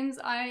that James,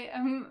 I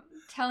am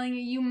telling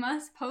you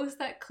must post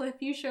that clip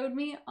you showed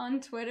me on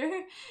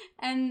Twitter,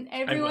 and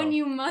everyone,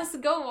 you must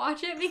go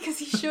watch it, because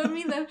he showed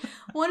me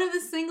one of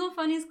the single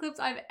funniest clips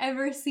I've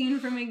ever seen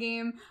from a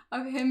game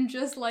of him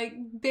just like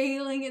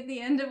bailing at the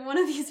end of one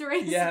of these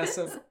races. Yeah,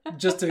 so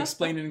just to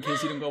explain it in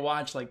case you didn't go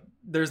watch, like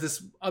there's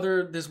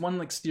one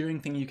like steering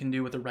thing you can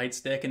do with the right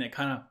stick, and it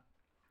kind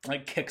of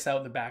like kicks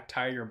out the back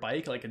tire of your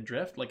bike like a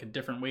drift, like a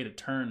different way to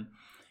turn.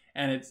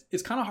 And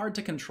it's kind of hard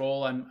to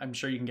control. I'm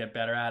sure you can get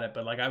better at it,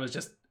 but like I was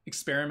just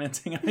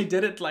experimenting, and I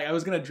did it like I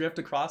was gonna drift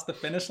across the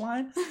finish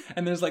line,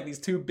 and there's like these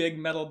two big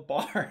metal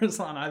bars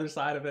on either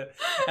side of it,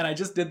 and I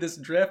just did this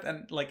drift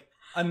and like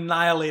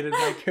annihilated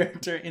my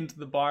character into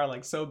the bar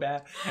like so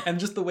bad. And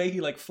just the way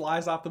he like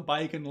flies off the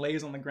bike and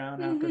lays on the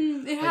ground after,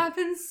 it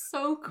happens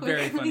so quickly.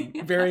 Very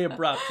funny, very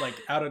abrupt, like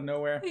out of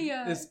nowhere.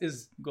 Yeah, this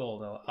is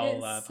gold.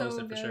 I'll post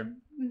it for sure.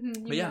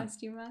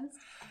 You must.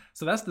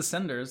 So that's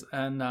Descenders,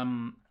 and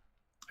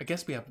I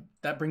guess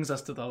that brings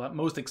us to the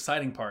most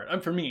exciting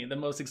part. For me, the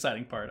most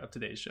exciting part of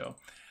today's show,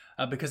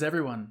 because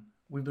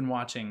we've been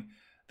watching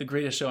the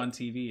greatest show on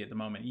TV at the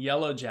moment,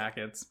 Yellow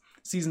Jackets.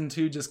 Season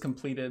 2 just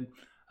completed.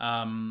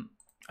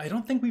 I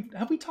don't think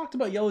we talked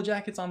about Yellow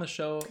Jackets on the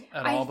show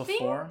at all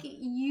before. I think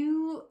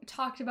you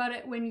talked about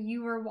it when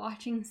you were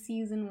watching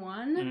season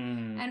 1,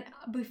 and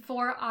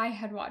before I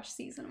had watched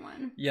season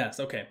 1. Yes,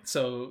 okay.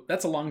 So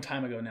that's a long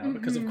time ago now,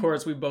 because of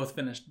course we both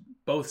finished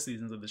both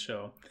seasons of the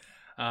show.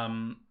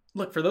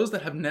 Look, for those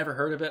that have never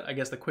heard of it, I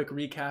guess the quick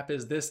recap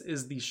is this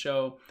is the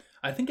show.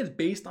 I think it's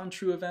based on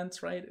true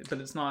events, right? But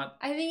it's not.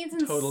 I think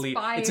it's totally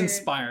inspired. It's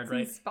inspired,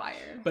 right?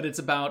 Inspired. But it's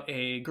about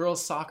a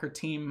girls' soccer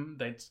team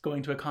that's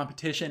going to a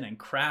competition and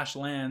crash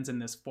lands in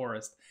this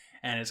forest.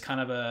 And it's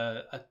kind of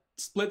a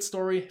split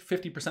story.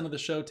 50% of the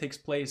show takes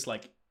place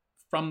like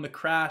from the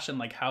crash and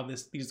like how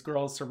these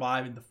girls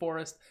survive in the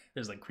forest.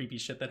 There's like creepy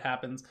shit that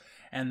happens.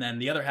 And then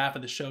the other half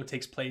of the show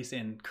takes place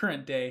in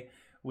current day,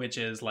 which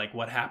is like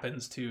what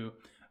happens to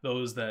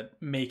those that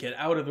make it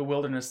out of the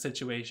wilderness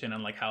situation,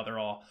 and like how they're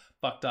all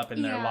fucked up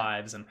in their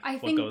lives and I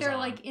think they're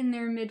like in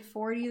their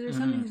mid-40s or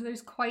something, so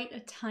there's quite a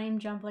time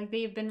jump. Like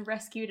they've been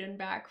rescued and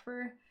back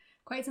for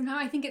quite some time.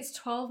 I think it's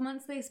 12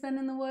 months they spend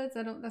in the woods.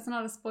 That's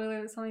not a spoiler.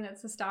 It's something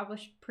that's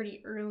established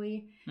pretty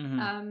early,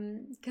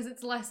 because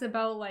it's less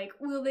about like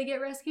will they get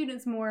rescued.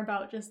 It's more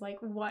about just like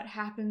what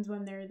happens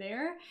when they're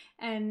there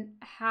and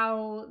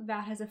how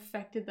that has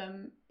affected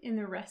them in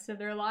the rest of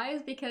their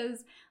lives.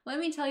 Because let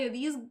me tell you,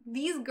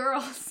 these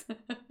girls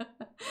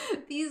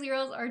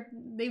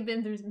they've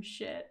been through some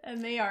shit,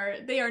 and they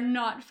are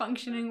not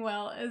functioning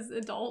well as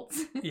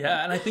adults.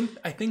 Yeah, and I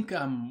think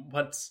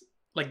what's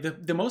like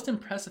the most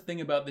impressive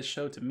thing about this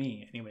show to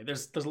me, anyway,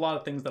 there's a lot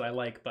of things that I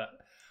like, but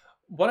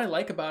what I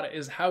like about it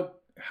is how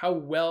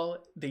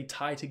well they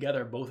tie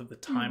together both of the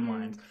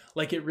timelines.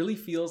 Like it really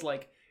feels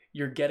like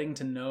you're getting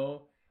to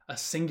know a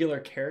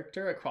singular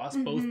character across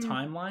both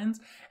timelines,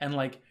 and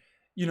like,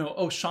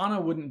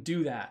 Shauna wouldn't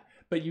do that,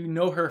 but you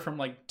know her from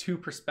like two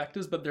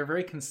perspectives, but they're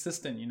very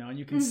consistent, and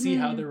you can see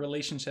how their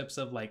relationships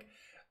of like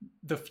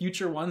the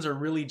future ones are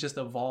really just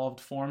evolved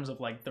forms of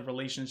like the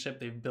relationship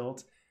they've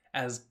built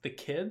as the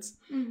kids.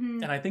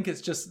 And I think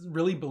it's just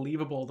really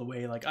believable the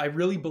way, like I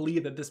really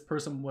believe that this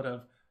person would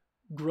have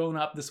grown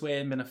up this way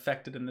and been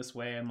affected in this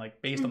way, and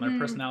like based on their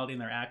personality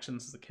and their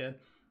actions as a kid.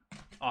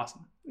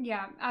 Awesome.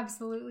 Yeah,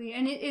 absolutely.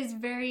 And it is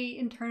very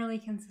internally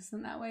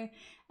consistent that way.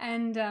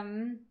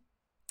 And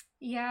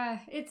Yeah,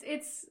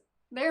 it's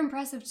they're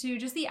impressive too.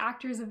 Just the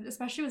actors,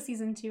 especially with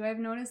season 2, I've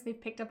noticed they've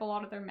picked up a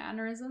lot of their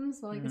mannerisms.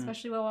 So like,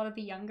 especially with a lot of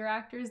the younger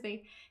actors,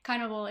 they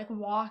kind of will like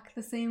walk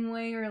the same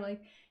way or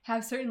like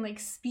have certain like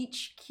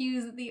speech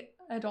cues that the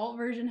adult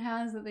version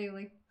has that they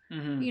like,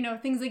 you know,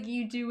 things like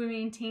you do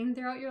maintain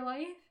throughout your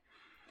life.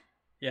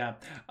 Yeah.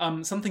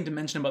 Something to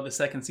mention about the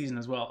second season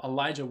as well.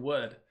 Elijah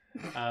Wood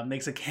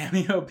makes a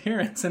cameo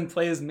appearance and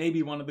plays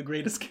maybe one of the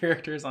greatest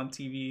characters on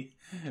TV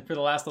for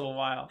the last little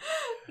while.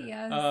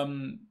 Yes.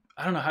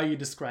 I don't know how you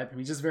describe him.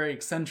 He's just very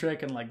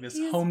eccentric and like this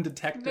home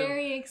detective.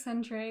 Very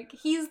eccentric.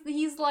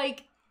 He's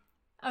like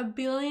a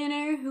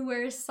billionaire who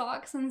wears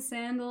socks and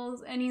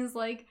sandals, and he's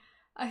like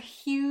a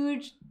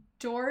huge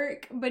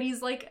dork, but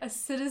he's like a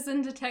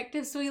citizen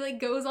detective, so he like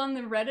goes on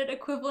the Reddit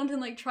equivalent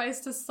and like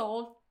tries to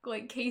solve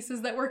like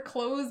cases that were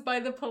closed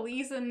by the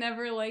police and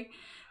never like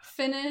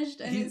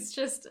finished, and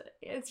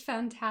it's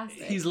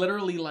fantastic. He's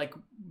literally like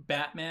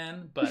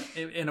Batman, but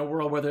in a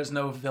world where there's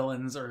no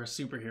villains or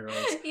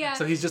superheroes. Yeah.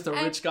 So he's just a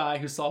rich guy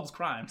who solves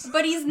crimes.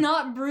 But he's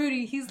not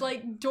broody. He's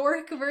like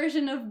dork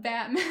version of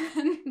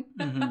Batman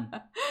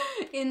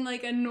in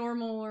like a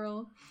normal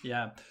world.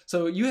 Yeah.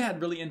 So you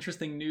had really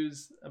interesting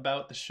news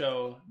about the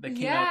show that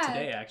came out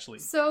today, actually.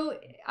 So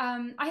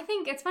I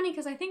think it's funny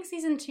because I think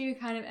season 2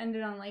 kind of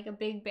ended on like a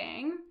big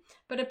bang.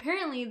 But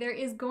apparently there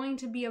is going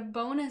to be a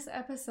bonus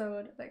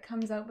episode that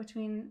comes out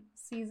between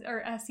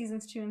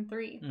seasons 2 and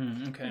 3,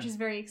 okay. which is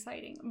very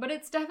exciting. But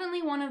it's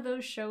definitely one of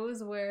those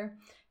shows where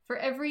for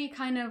every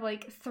kind of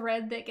like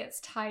thread that gets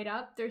tied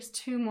up, there's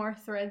 2 more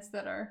threads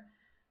that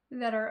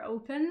are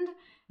opened,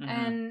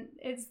 and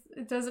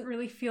it doesn't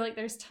really feel like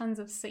there's tons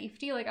of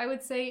safety. Like I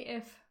would say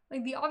if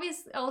like the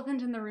obvious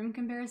elephant in the room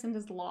comparison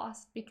is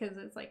Lost, because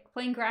it's like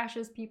plane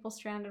crashes, people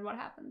stranded, what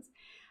happens?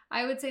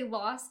 I would say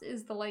Lost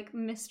is the like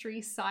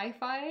mystery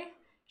sci-fi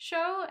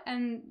show,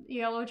 and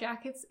Yellow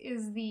Jackets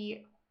is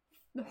the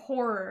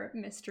horror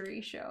mystery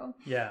show.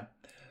 Yeah.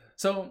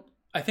 So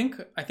I think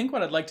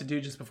what I'd like to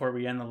do just before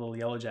we end the little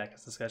Yellow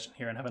Jackets discussion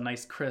here and have a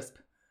nice crisp,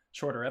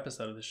 shorter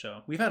episode of the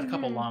show. We've had a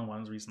couple long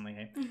ones recently.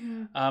 Hey?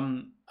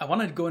 I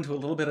want to go into a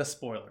little bit of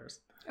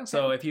spoilers. Okay.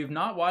 So if you've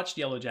not watched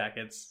Yellow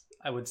Jackets,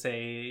 I would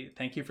say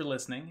thank you for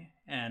listening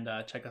and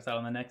check us out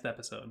on the next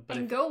episode.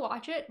 But go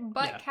watch it,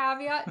 but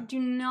caveat, do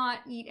not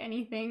eat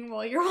anything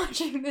while you're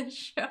watching this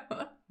show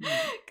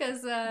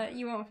because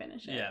you won't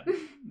finish it. Yeah,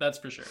 that's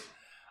for sure.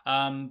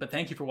 But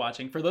thank you for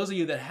watching. For those of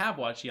you that have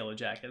watched Yellow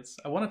Jackets,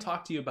 I want to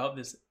talk to you about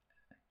this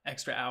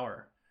extra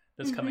hour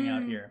that's coming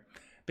out here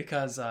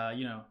because, a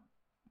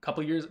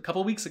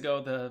couple weeks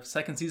ago, the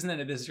second season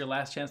ended. This is your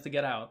last chance to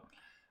get out.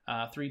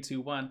 3,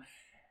 2, 1.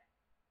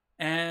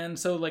 And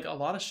so, like, a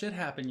lot of shit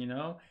happened,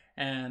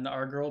 and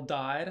our girl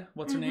died.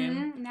 What's her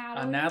name?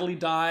 Natalie. Natalie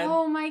died.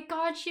 Oh my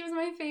god, she was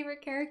my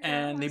favorite character.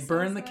 And they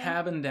burned the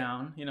cabin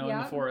down, in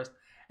the forest.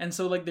 And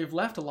so, like, they've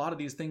left a lot of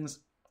these things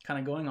kind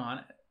of going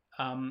on.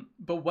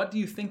 But what do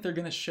you think they're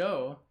going to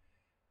show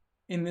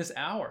in this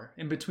hour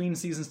in between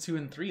seasons 2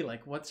 and 3?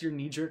 Like, what's your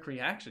knee-jerk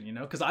reaction,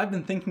 Because I've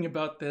been thinking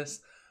about this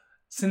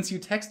since you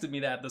texted me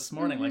that this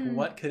morning. Like,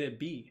 what could it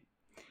be?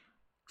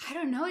 I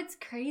don't know. It's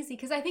crazy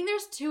because I think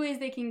there's 2 ways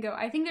they can go.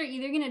 I think they're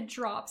either going to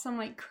drop some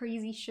like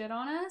crazy shit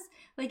on us,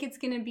 like it's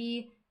going to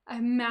be a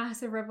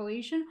massive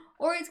revelation,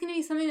 or it's going to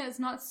be something that's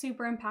not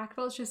super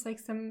impactful. It's just like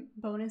some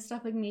bonus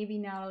stuff, like maybe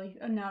Natalie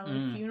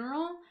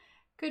funeral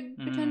could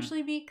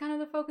potentially be kind of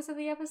the focus of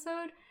the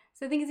episode.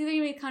 So I think it's either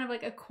going to be kind of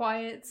like a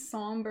quiet,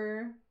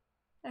 somber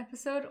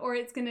episode, or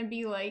it's going to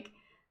be like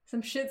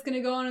some shit's going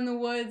to go on in the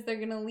woods. They're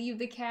going to leave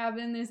the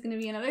cabin. There's going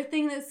to be another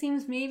thing that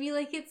seems maybe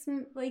like it's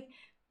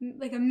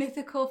like a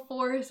mythical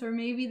force, or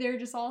maybe they're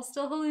just all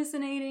still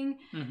hallucinating.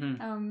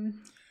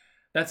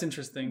 That's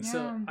interesting. Yeah.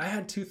 So I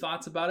had 2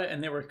 thoughts about it,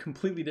 and they were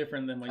completely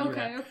different than what you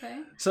had. Okay.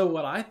 So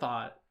what I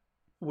thought,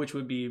 which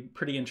would be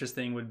pretty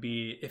interesting, would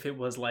be if it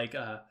was like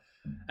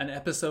an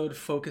episode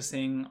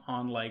focusing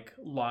on like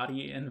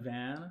Lottie and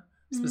Van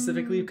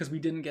specifically, because we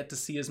didn't get to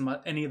see as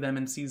much any of them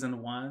in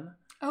season 1.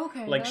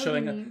 Okay. Like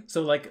showing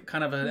so like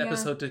kind of an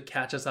episode to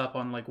catch us up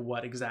on like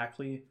what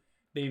exactly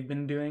they've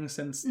been doing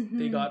since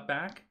they got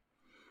back.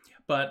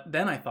 But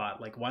then I thought,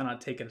 like, why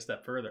not take it a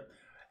step further?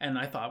 And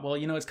I thought, well,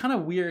 it's kind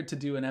of weird to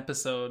do an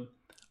episode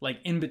like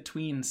in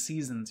between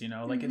seasons,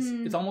 like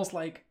it's almost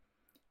like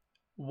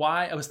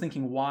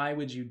why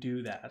would you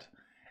do that?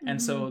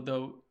 And so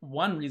the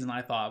one reason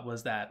I thought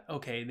was that,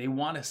 okay, they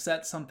want to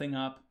set something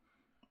up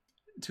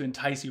to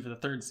entice you for the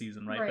 3rd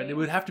season, right? But it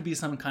would have to be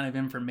some kind of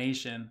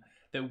information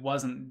that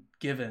wasn't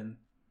given,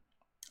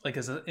 like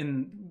to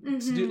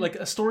do like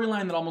a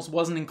storyline that almost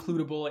wasn't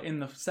includable in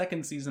the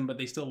 2nd season, but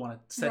they still want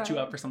to set you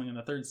up for something in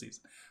the 3rd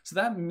season. So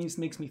that makes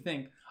me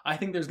think, I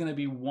think there's going to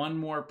be one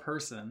more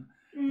person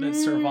that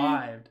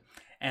survived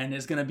and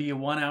is going to be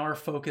 1 hour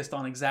focused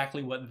on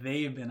exactly what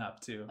they've been up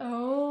to.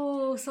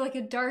 Oh, so like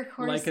a dark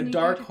horse. Like a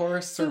dark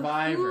horse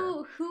survivor.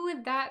 So who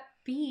would that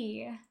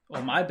be?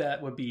 Well, my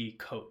bet would be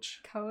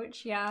Coach.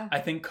 Coach, yeah. I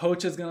think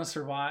Coach is going to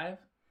survive.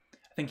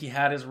 I think he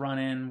had his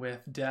run-in with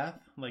death.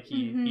 Like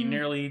he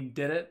nearly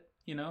did it.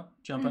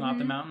 jumping off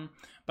the mountain.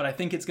 But I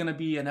think it's going to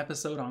be an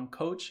episode on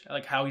Coach,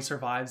 like how he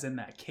survives in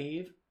that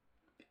cave,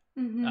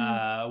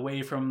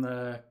 away from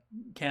the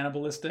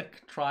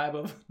cannibalistic tribe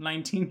of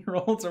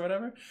 19-year-olds or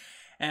whatever.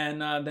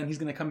 And then he's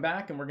going to come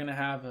back, and we're going to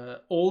have an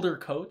older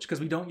Coach, because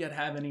we don't yet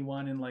have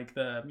anyone in like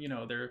the,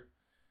 their...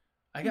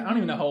 I don't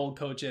even know how old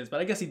Coach is,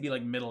 but I guess he'd be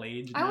like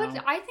middle-aged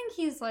now. I think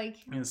he's like...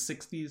 in his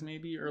 60s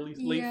maybe,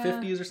 late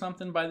 50s or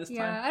something by this time.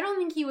 Yeah, I don't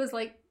think he was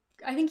like...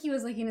 I think he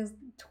was like in his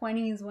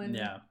 20s when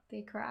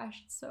they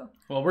crashed, so...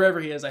 Well, wherever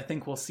he is, I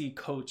think we'll see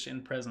Coach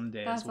in present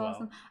day as well. That's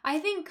awesome. I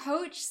think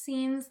Coach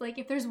seems like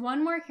if there's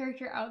one more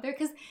character out there,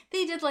 because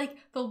they did like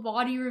the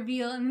Lottie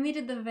reveal, and then they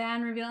did the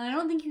van reveal, and I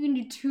don't think you can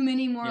do too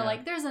many more. Yeah.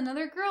 Like, there's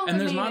another girl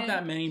and there's not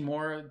that many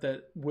more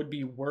that would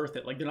be worth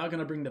it. Like, they're not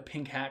going to bring the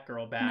pink hat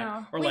girl back.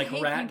 No, or like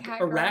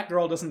Rat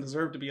Girl doesn't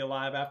deserve to be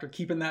alive after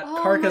keeping that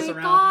carcass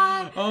around.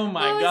 God. Oh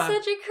my God. That was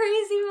such a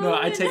crazy moment. No,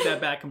 I take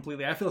that back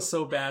completely. I feel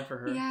so bad for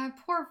her. Yeah,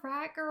 poor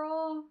Rat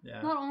Girl.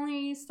 Yeah. Not only are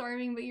you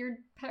starving, but your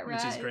pet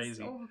rat is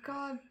crazy. Oh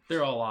God.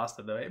 They're all lost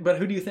it though. But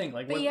who do you think?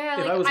 Like, what, yeah,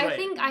 if like, I was I right?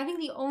 think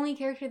the only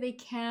character they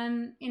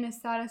can, in a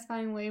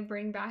satisfying way,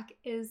 bring back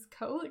is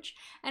Coach,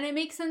 and it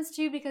makes sense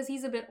too because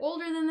he's a bit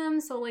older than them.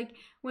 So like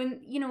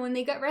when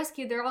they got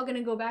rescued, they're all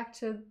gonna go back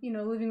to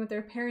living with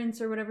their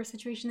parents or whatever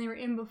situation they were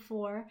in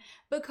before.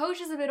 But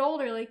Coach is a bit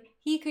older. Like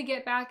he could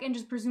get back and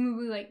just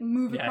presumably like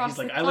move across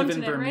the continent, I live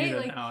in Bermuda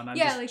right? Like, now, and I'm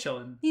just like,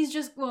 chilling. He's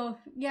just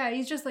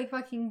like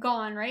fucking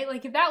gone, right?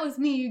 Like if that was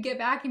me, you'd get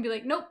back and be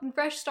like, nope,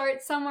 fresh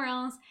start somewhere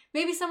else.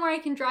 Maybe somewhere I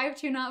can drive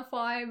to, not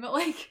fly, but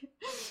like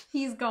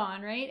he's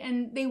gone, right?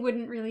 And they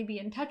wouldn't really be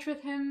in touch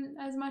with him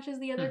as much as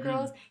the other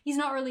girls. He's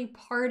not really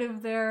part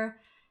of their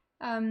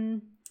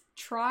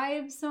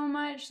tribe so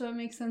much, so it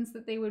makes sense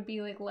that they would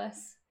be like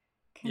less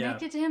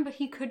connected to him, but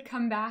he could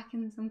come back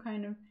in some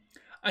kind of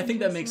I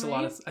think that makes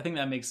I think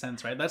that makes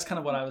sense, right? That's kind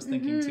of what I was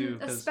thinking too.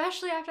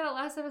 Especially after that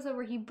last episode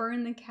where he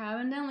burned the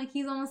cabin down, like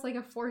he's almost like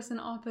a force in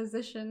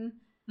opposition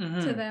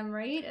to them,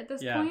 right? At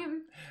this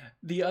point.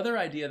 The other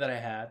idea that I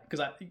had,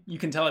 because you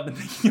can tell I've been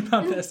thinking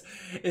about this,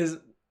 is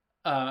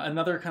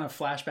another kind of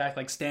flashback,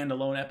 like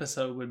standalone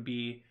episode would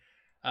be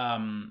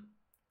 1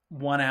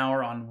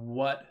 hour on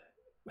what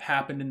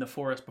happened in the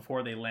forest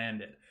before they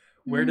landed.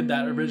 Where did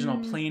that original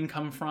plane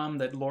come from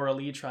that Laura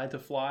Lee tried to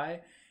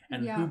fly?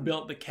 And who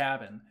built the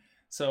cabin?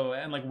 So,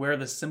 and like where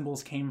the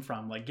symbols came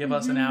from, like give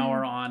us an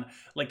hour on,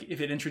 like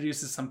if it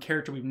introduces some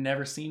character we've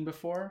never seen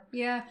before.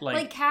 Yeah.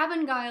 Like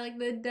cabin guy, like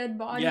the dead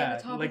body at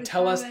the top of the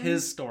tell cabin. us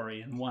his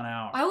story in 1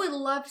 hour. I would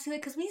love to see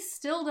that because we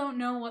still don't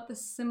know what the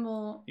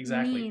symbol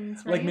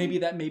means, right? Like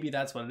maybe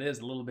that's what it is.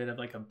 A little bit of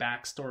like a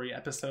backstory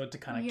episode to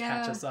kind of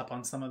catch us up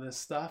on some of this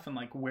stuff and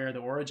like where the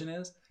origin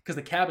is. Because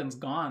the cabin's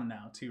gone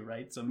now too,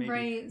 right? So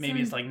maybe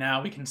it's like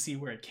now we can see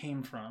where it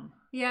came from.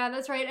 Yeah,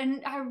 that's right.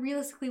 And how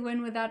realistically,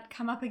 when would that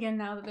come up again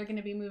now that they're going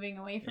to be moving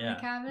away from the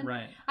cabin?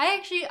 Right. I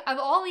actually, of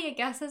all the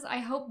guesses, I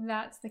hope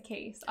that's the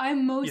case.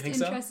 I'm most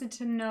interested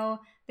to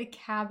know the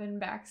cabin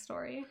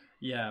backstory.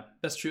 Yeah,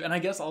 that's true. And I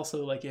guess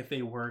also, like, if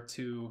they were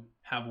to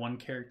have one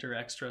character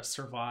extra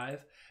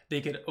survive, they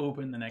could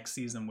open the next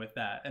season with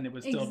that. And it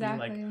would still be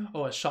like,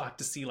 a shock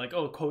to see, like,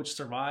 Coach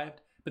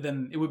survived. But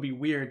then it would be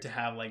weird to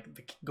have,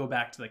 like, go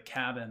back to the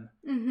cabin.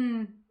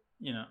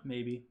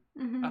 Maybe.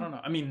 I don't know.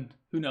 I mean,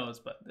 who knows?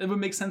 But it would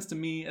make sense to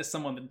me as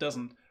someone that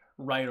doesn't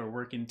write or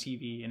work in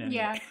TV in any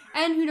way.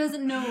 And who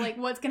doesn't know like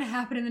what's going to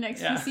happen in the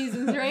next few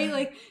seasons, right?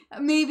 Like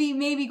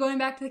maybe going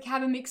back to the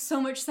cabin makes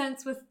so much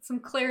sense with some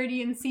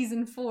clarity in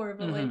season 4,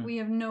 but like we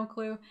have no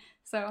clue.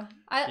 So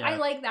I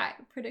like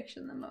that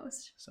prediction the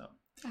most. So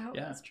I hope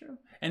that's true.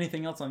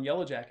 Anything else on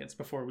Yellow Jackets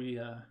before we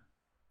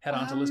head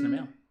on to listener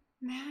mail?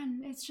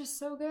 Man, it's just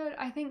so good.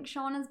 I think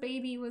Shauna's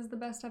baby was the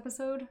best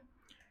episode.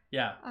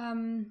 Yeah.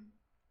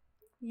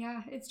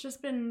 Yeah, it's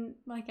just been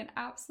like an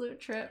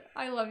absolute trip.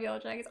 I love Yellow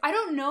Jackets. I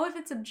don't know if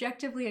it's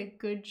objectively a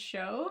good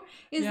show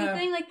is the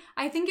thing. Like,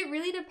 I think it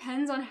really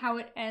depends on how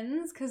it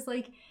ends. Because,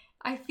 like,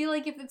 I feel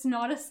like if it's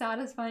not a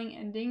satisfying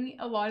ending,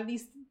 a lot of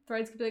these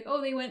threads could be like,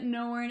 oh, they went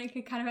nowhere. And it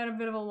could kind of have a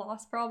bit of a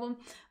loss problem.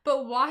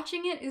 But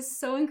watching it is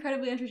so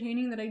incredibly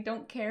entertaining that I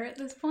don't care at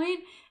this point.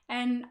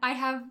 And I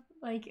have,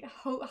 like,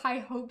 high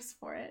hopes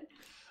for it.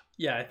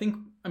 Yeah,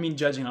 I mean,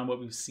 judging on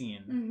what we've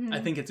seen, I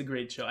think it's a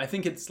great show. I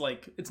think it's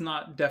like, it's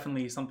not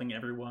definitely something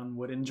everyone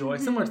would enjoy.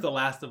 Similar to The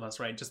Last of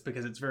Us, right? Just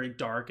because it's very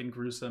dark and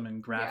gruesome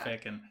and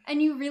graphic.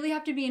 And you really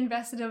have to be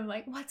invested of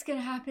like, what's going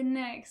to happen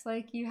next?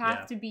 Like, you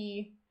have to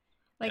be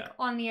like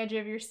on the edge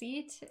of your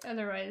seat.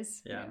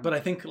 Otherwise. Yeah, but I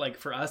think like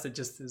for us, it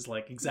just is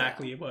like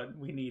exactly what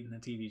we need in a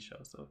TV show.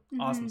 So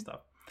awesome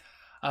stuff.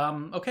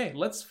 Okay,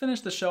 let's finish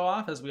the show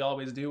off as we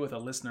always do with a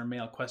listener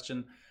mail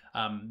question.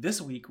 This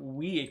week,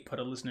 we put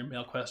a listener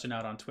mail question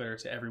out on Twitter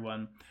to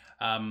everyone,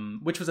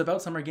 which was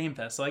about Summer Game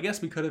Fest. So I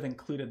guess we could have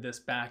included this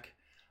back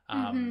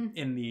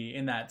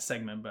in that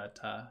segment. But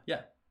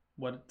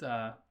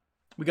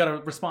we got a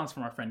response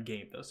from our friend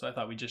Gabe, though. So I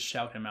thought we'd just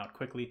shout him out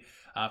quickly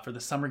for the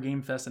Summer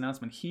Game Fest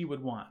announcement he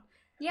would want.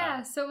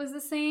 Yeah, so it was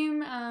the same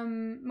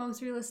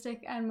most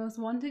realistic and most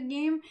wanted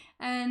game,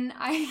 and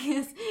I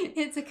guess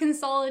it's a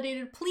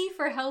consolidated plea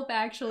for help,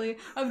 actually,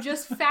 of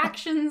just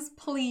factions,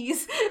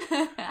 please.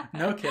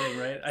 No kidding,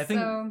 right? I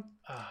think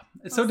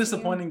it's so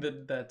disappointing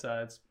that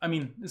it's. I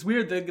mean, it's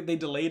weird that they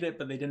delayed it,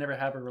 but they didn't ever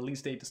have a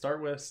release date to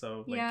start with.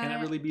 So can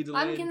it really be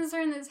delayed? I'm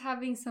concerned it's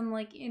having some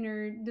like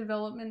inner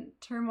development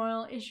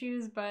turmoil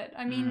issues, but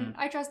I mean,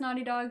 I trust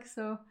Naughty Dog,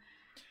 so.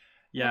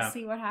 Yeah. We'll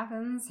see what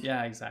happens.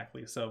 Yeah,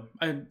 exactly. So,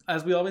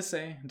 as we always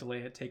say, delay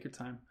it, take your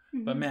time.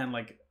 But man,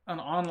 like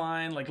an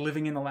online, like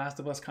living in the Last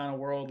of Us kind of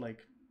world, like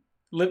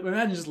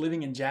imagine just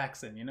living in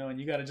Jackson, and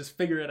you got to just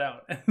figure it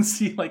out and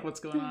see like what's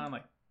going on.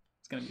 Like,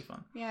 it's gonna be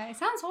fun. Yeah, it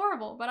sounds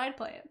horrible, but I'd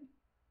play it.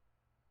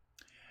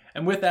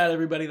 And with that,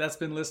 everybody, that's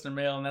been listener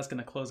mail, and that's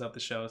gonna close out the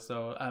show.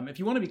 So, if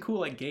you want to be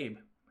cool like Gabe,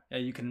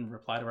 you can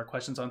reply to our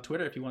questions on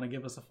Twitter if you want to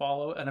give us a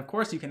follow, and of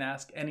course, you can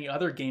ask any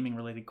other gaming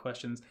related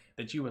questions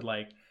that you would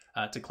like.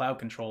 To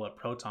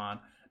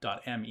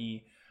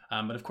cloudcontrol@proton.me.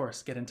 But of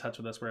course, get in touch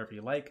with us wherever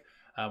you like.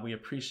 We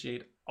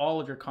appreciate all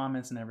of your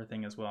comments and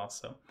everything as well.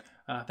 So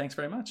thanks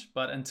very much.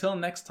 But until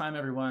next time,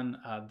 everyone,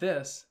 I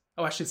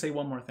should say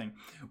one more thing.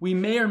 We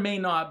may or may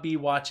not be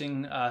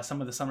watching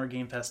some of the Summer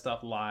Game Fest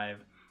stuff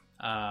live,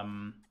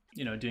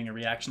 doing a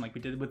reaction like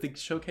we did with the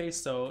showcase.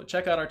 So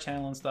check out our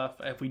channel and stuff.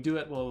 If we do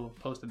it, we'll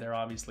post it there,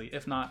 obviously.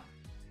 If not,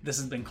 this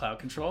has been Cloud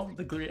Control,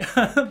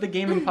 the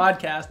gaming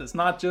podcast that's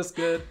not just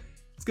good.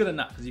 It's good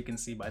enough, as you can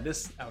see by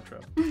this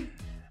outro.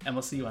 And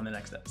we'll see you on the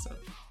next episode.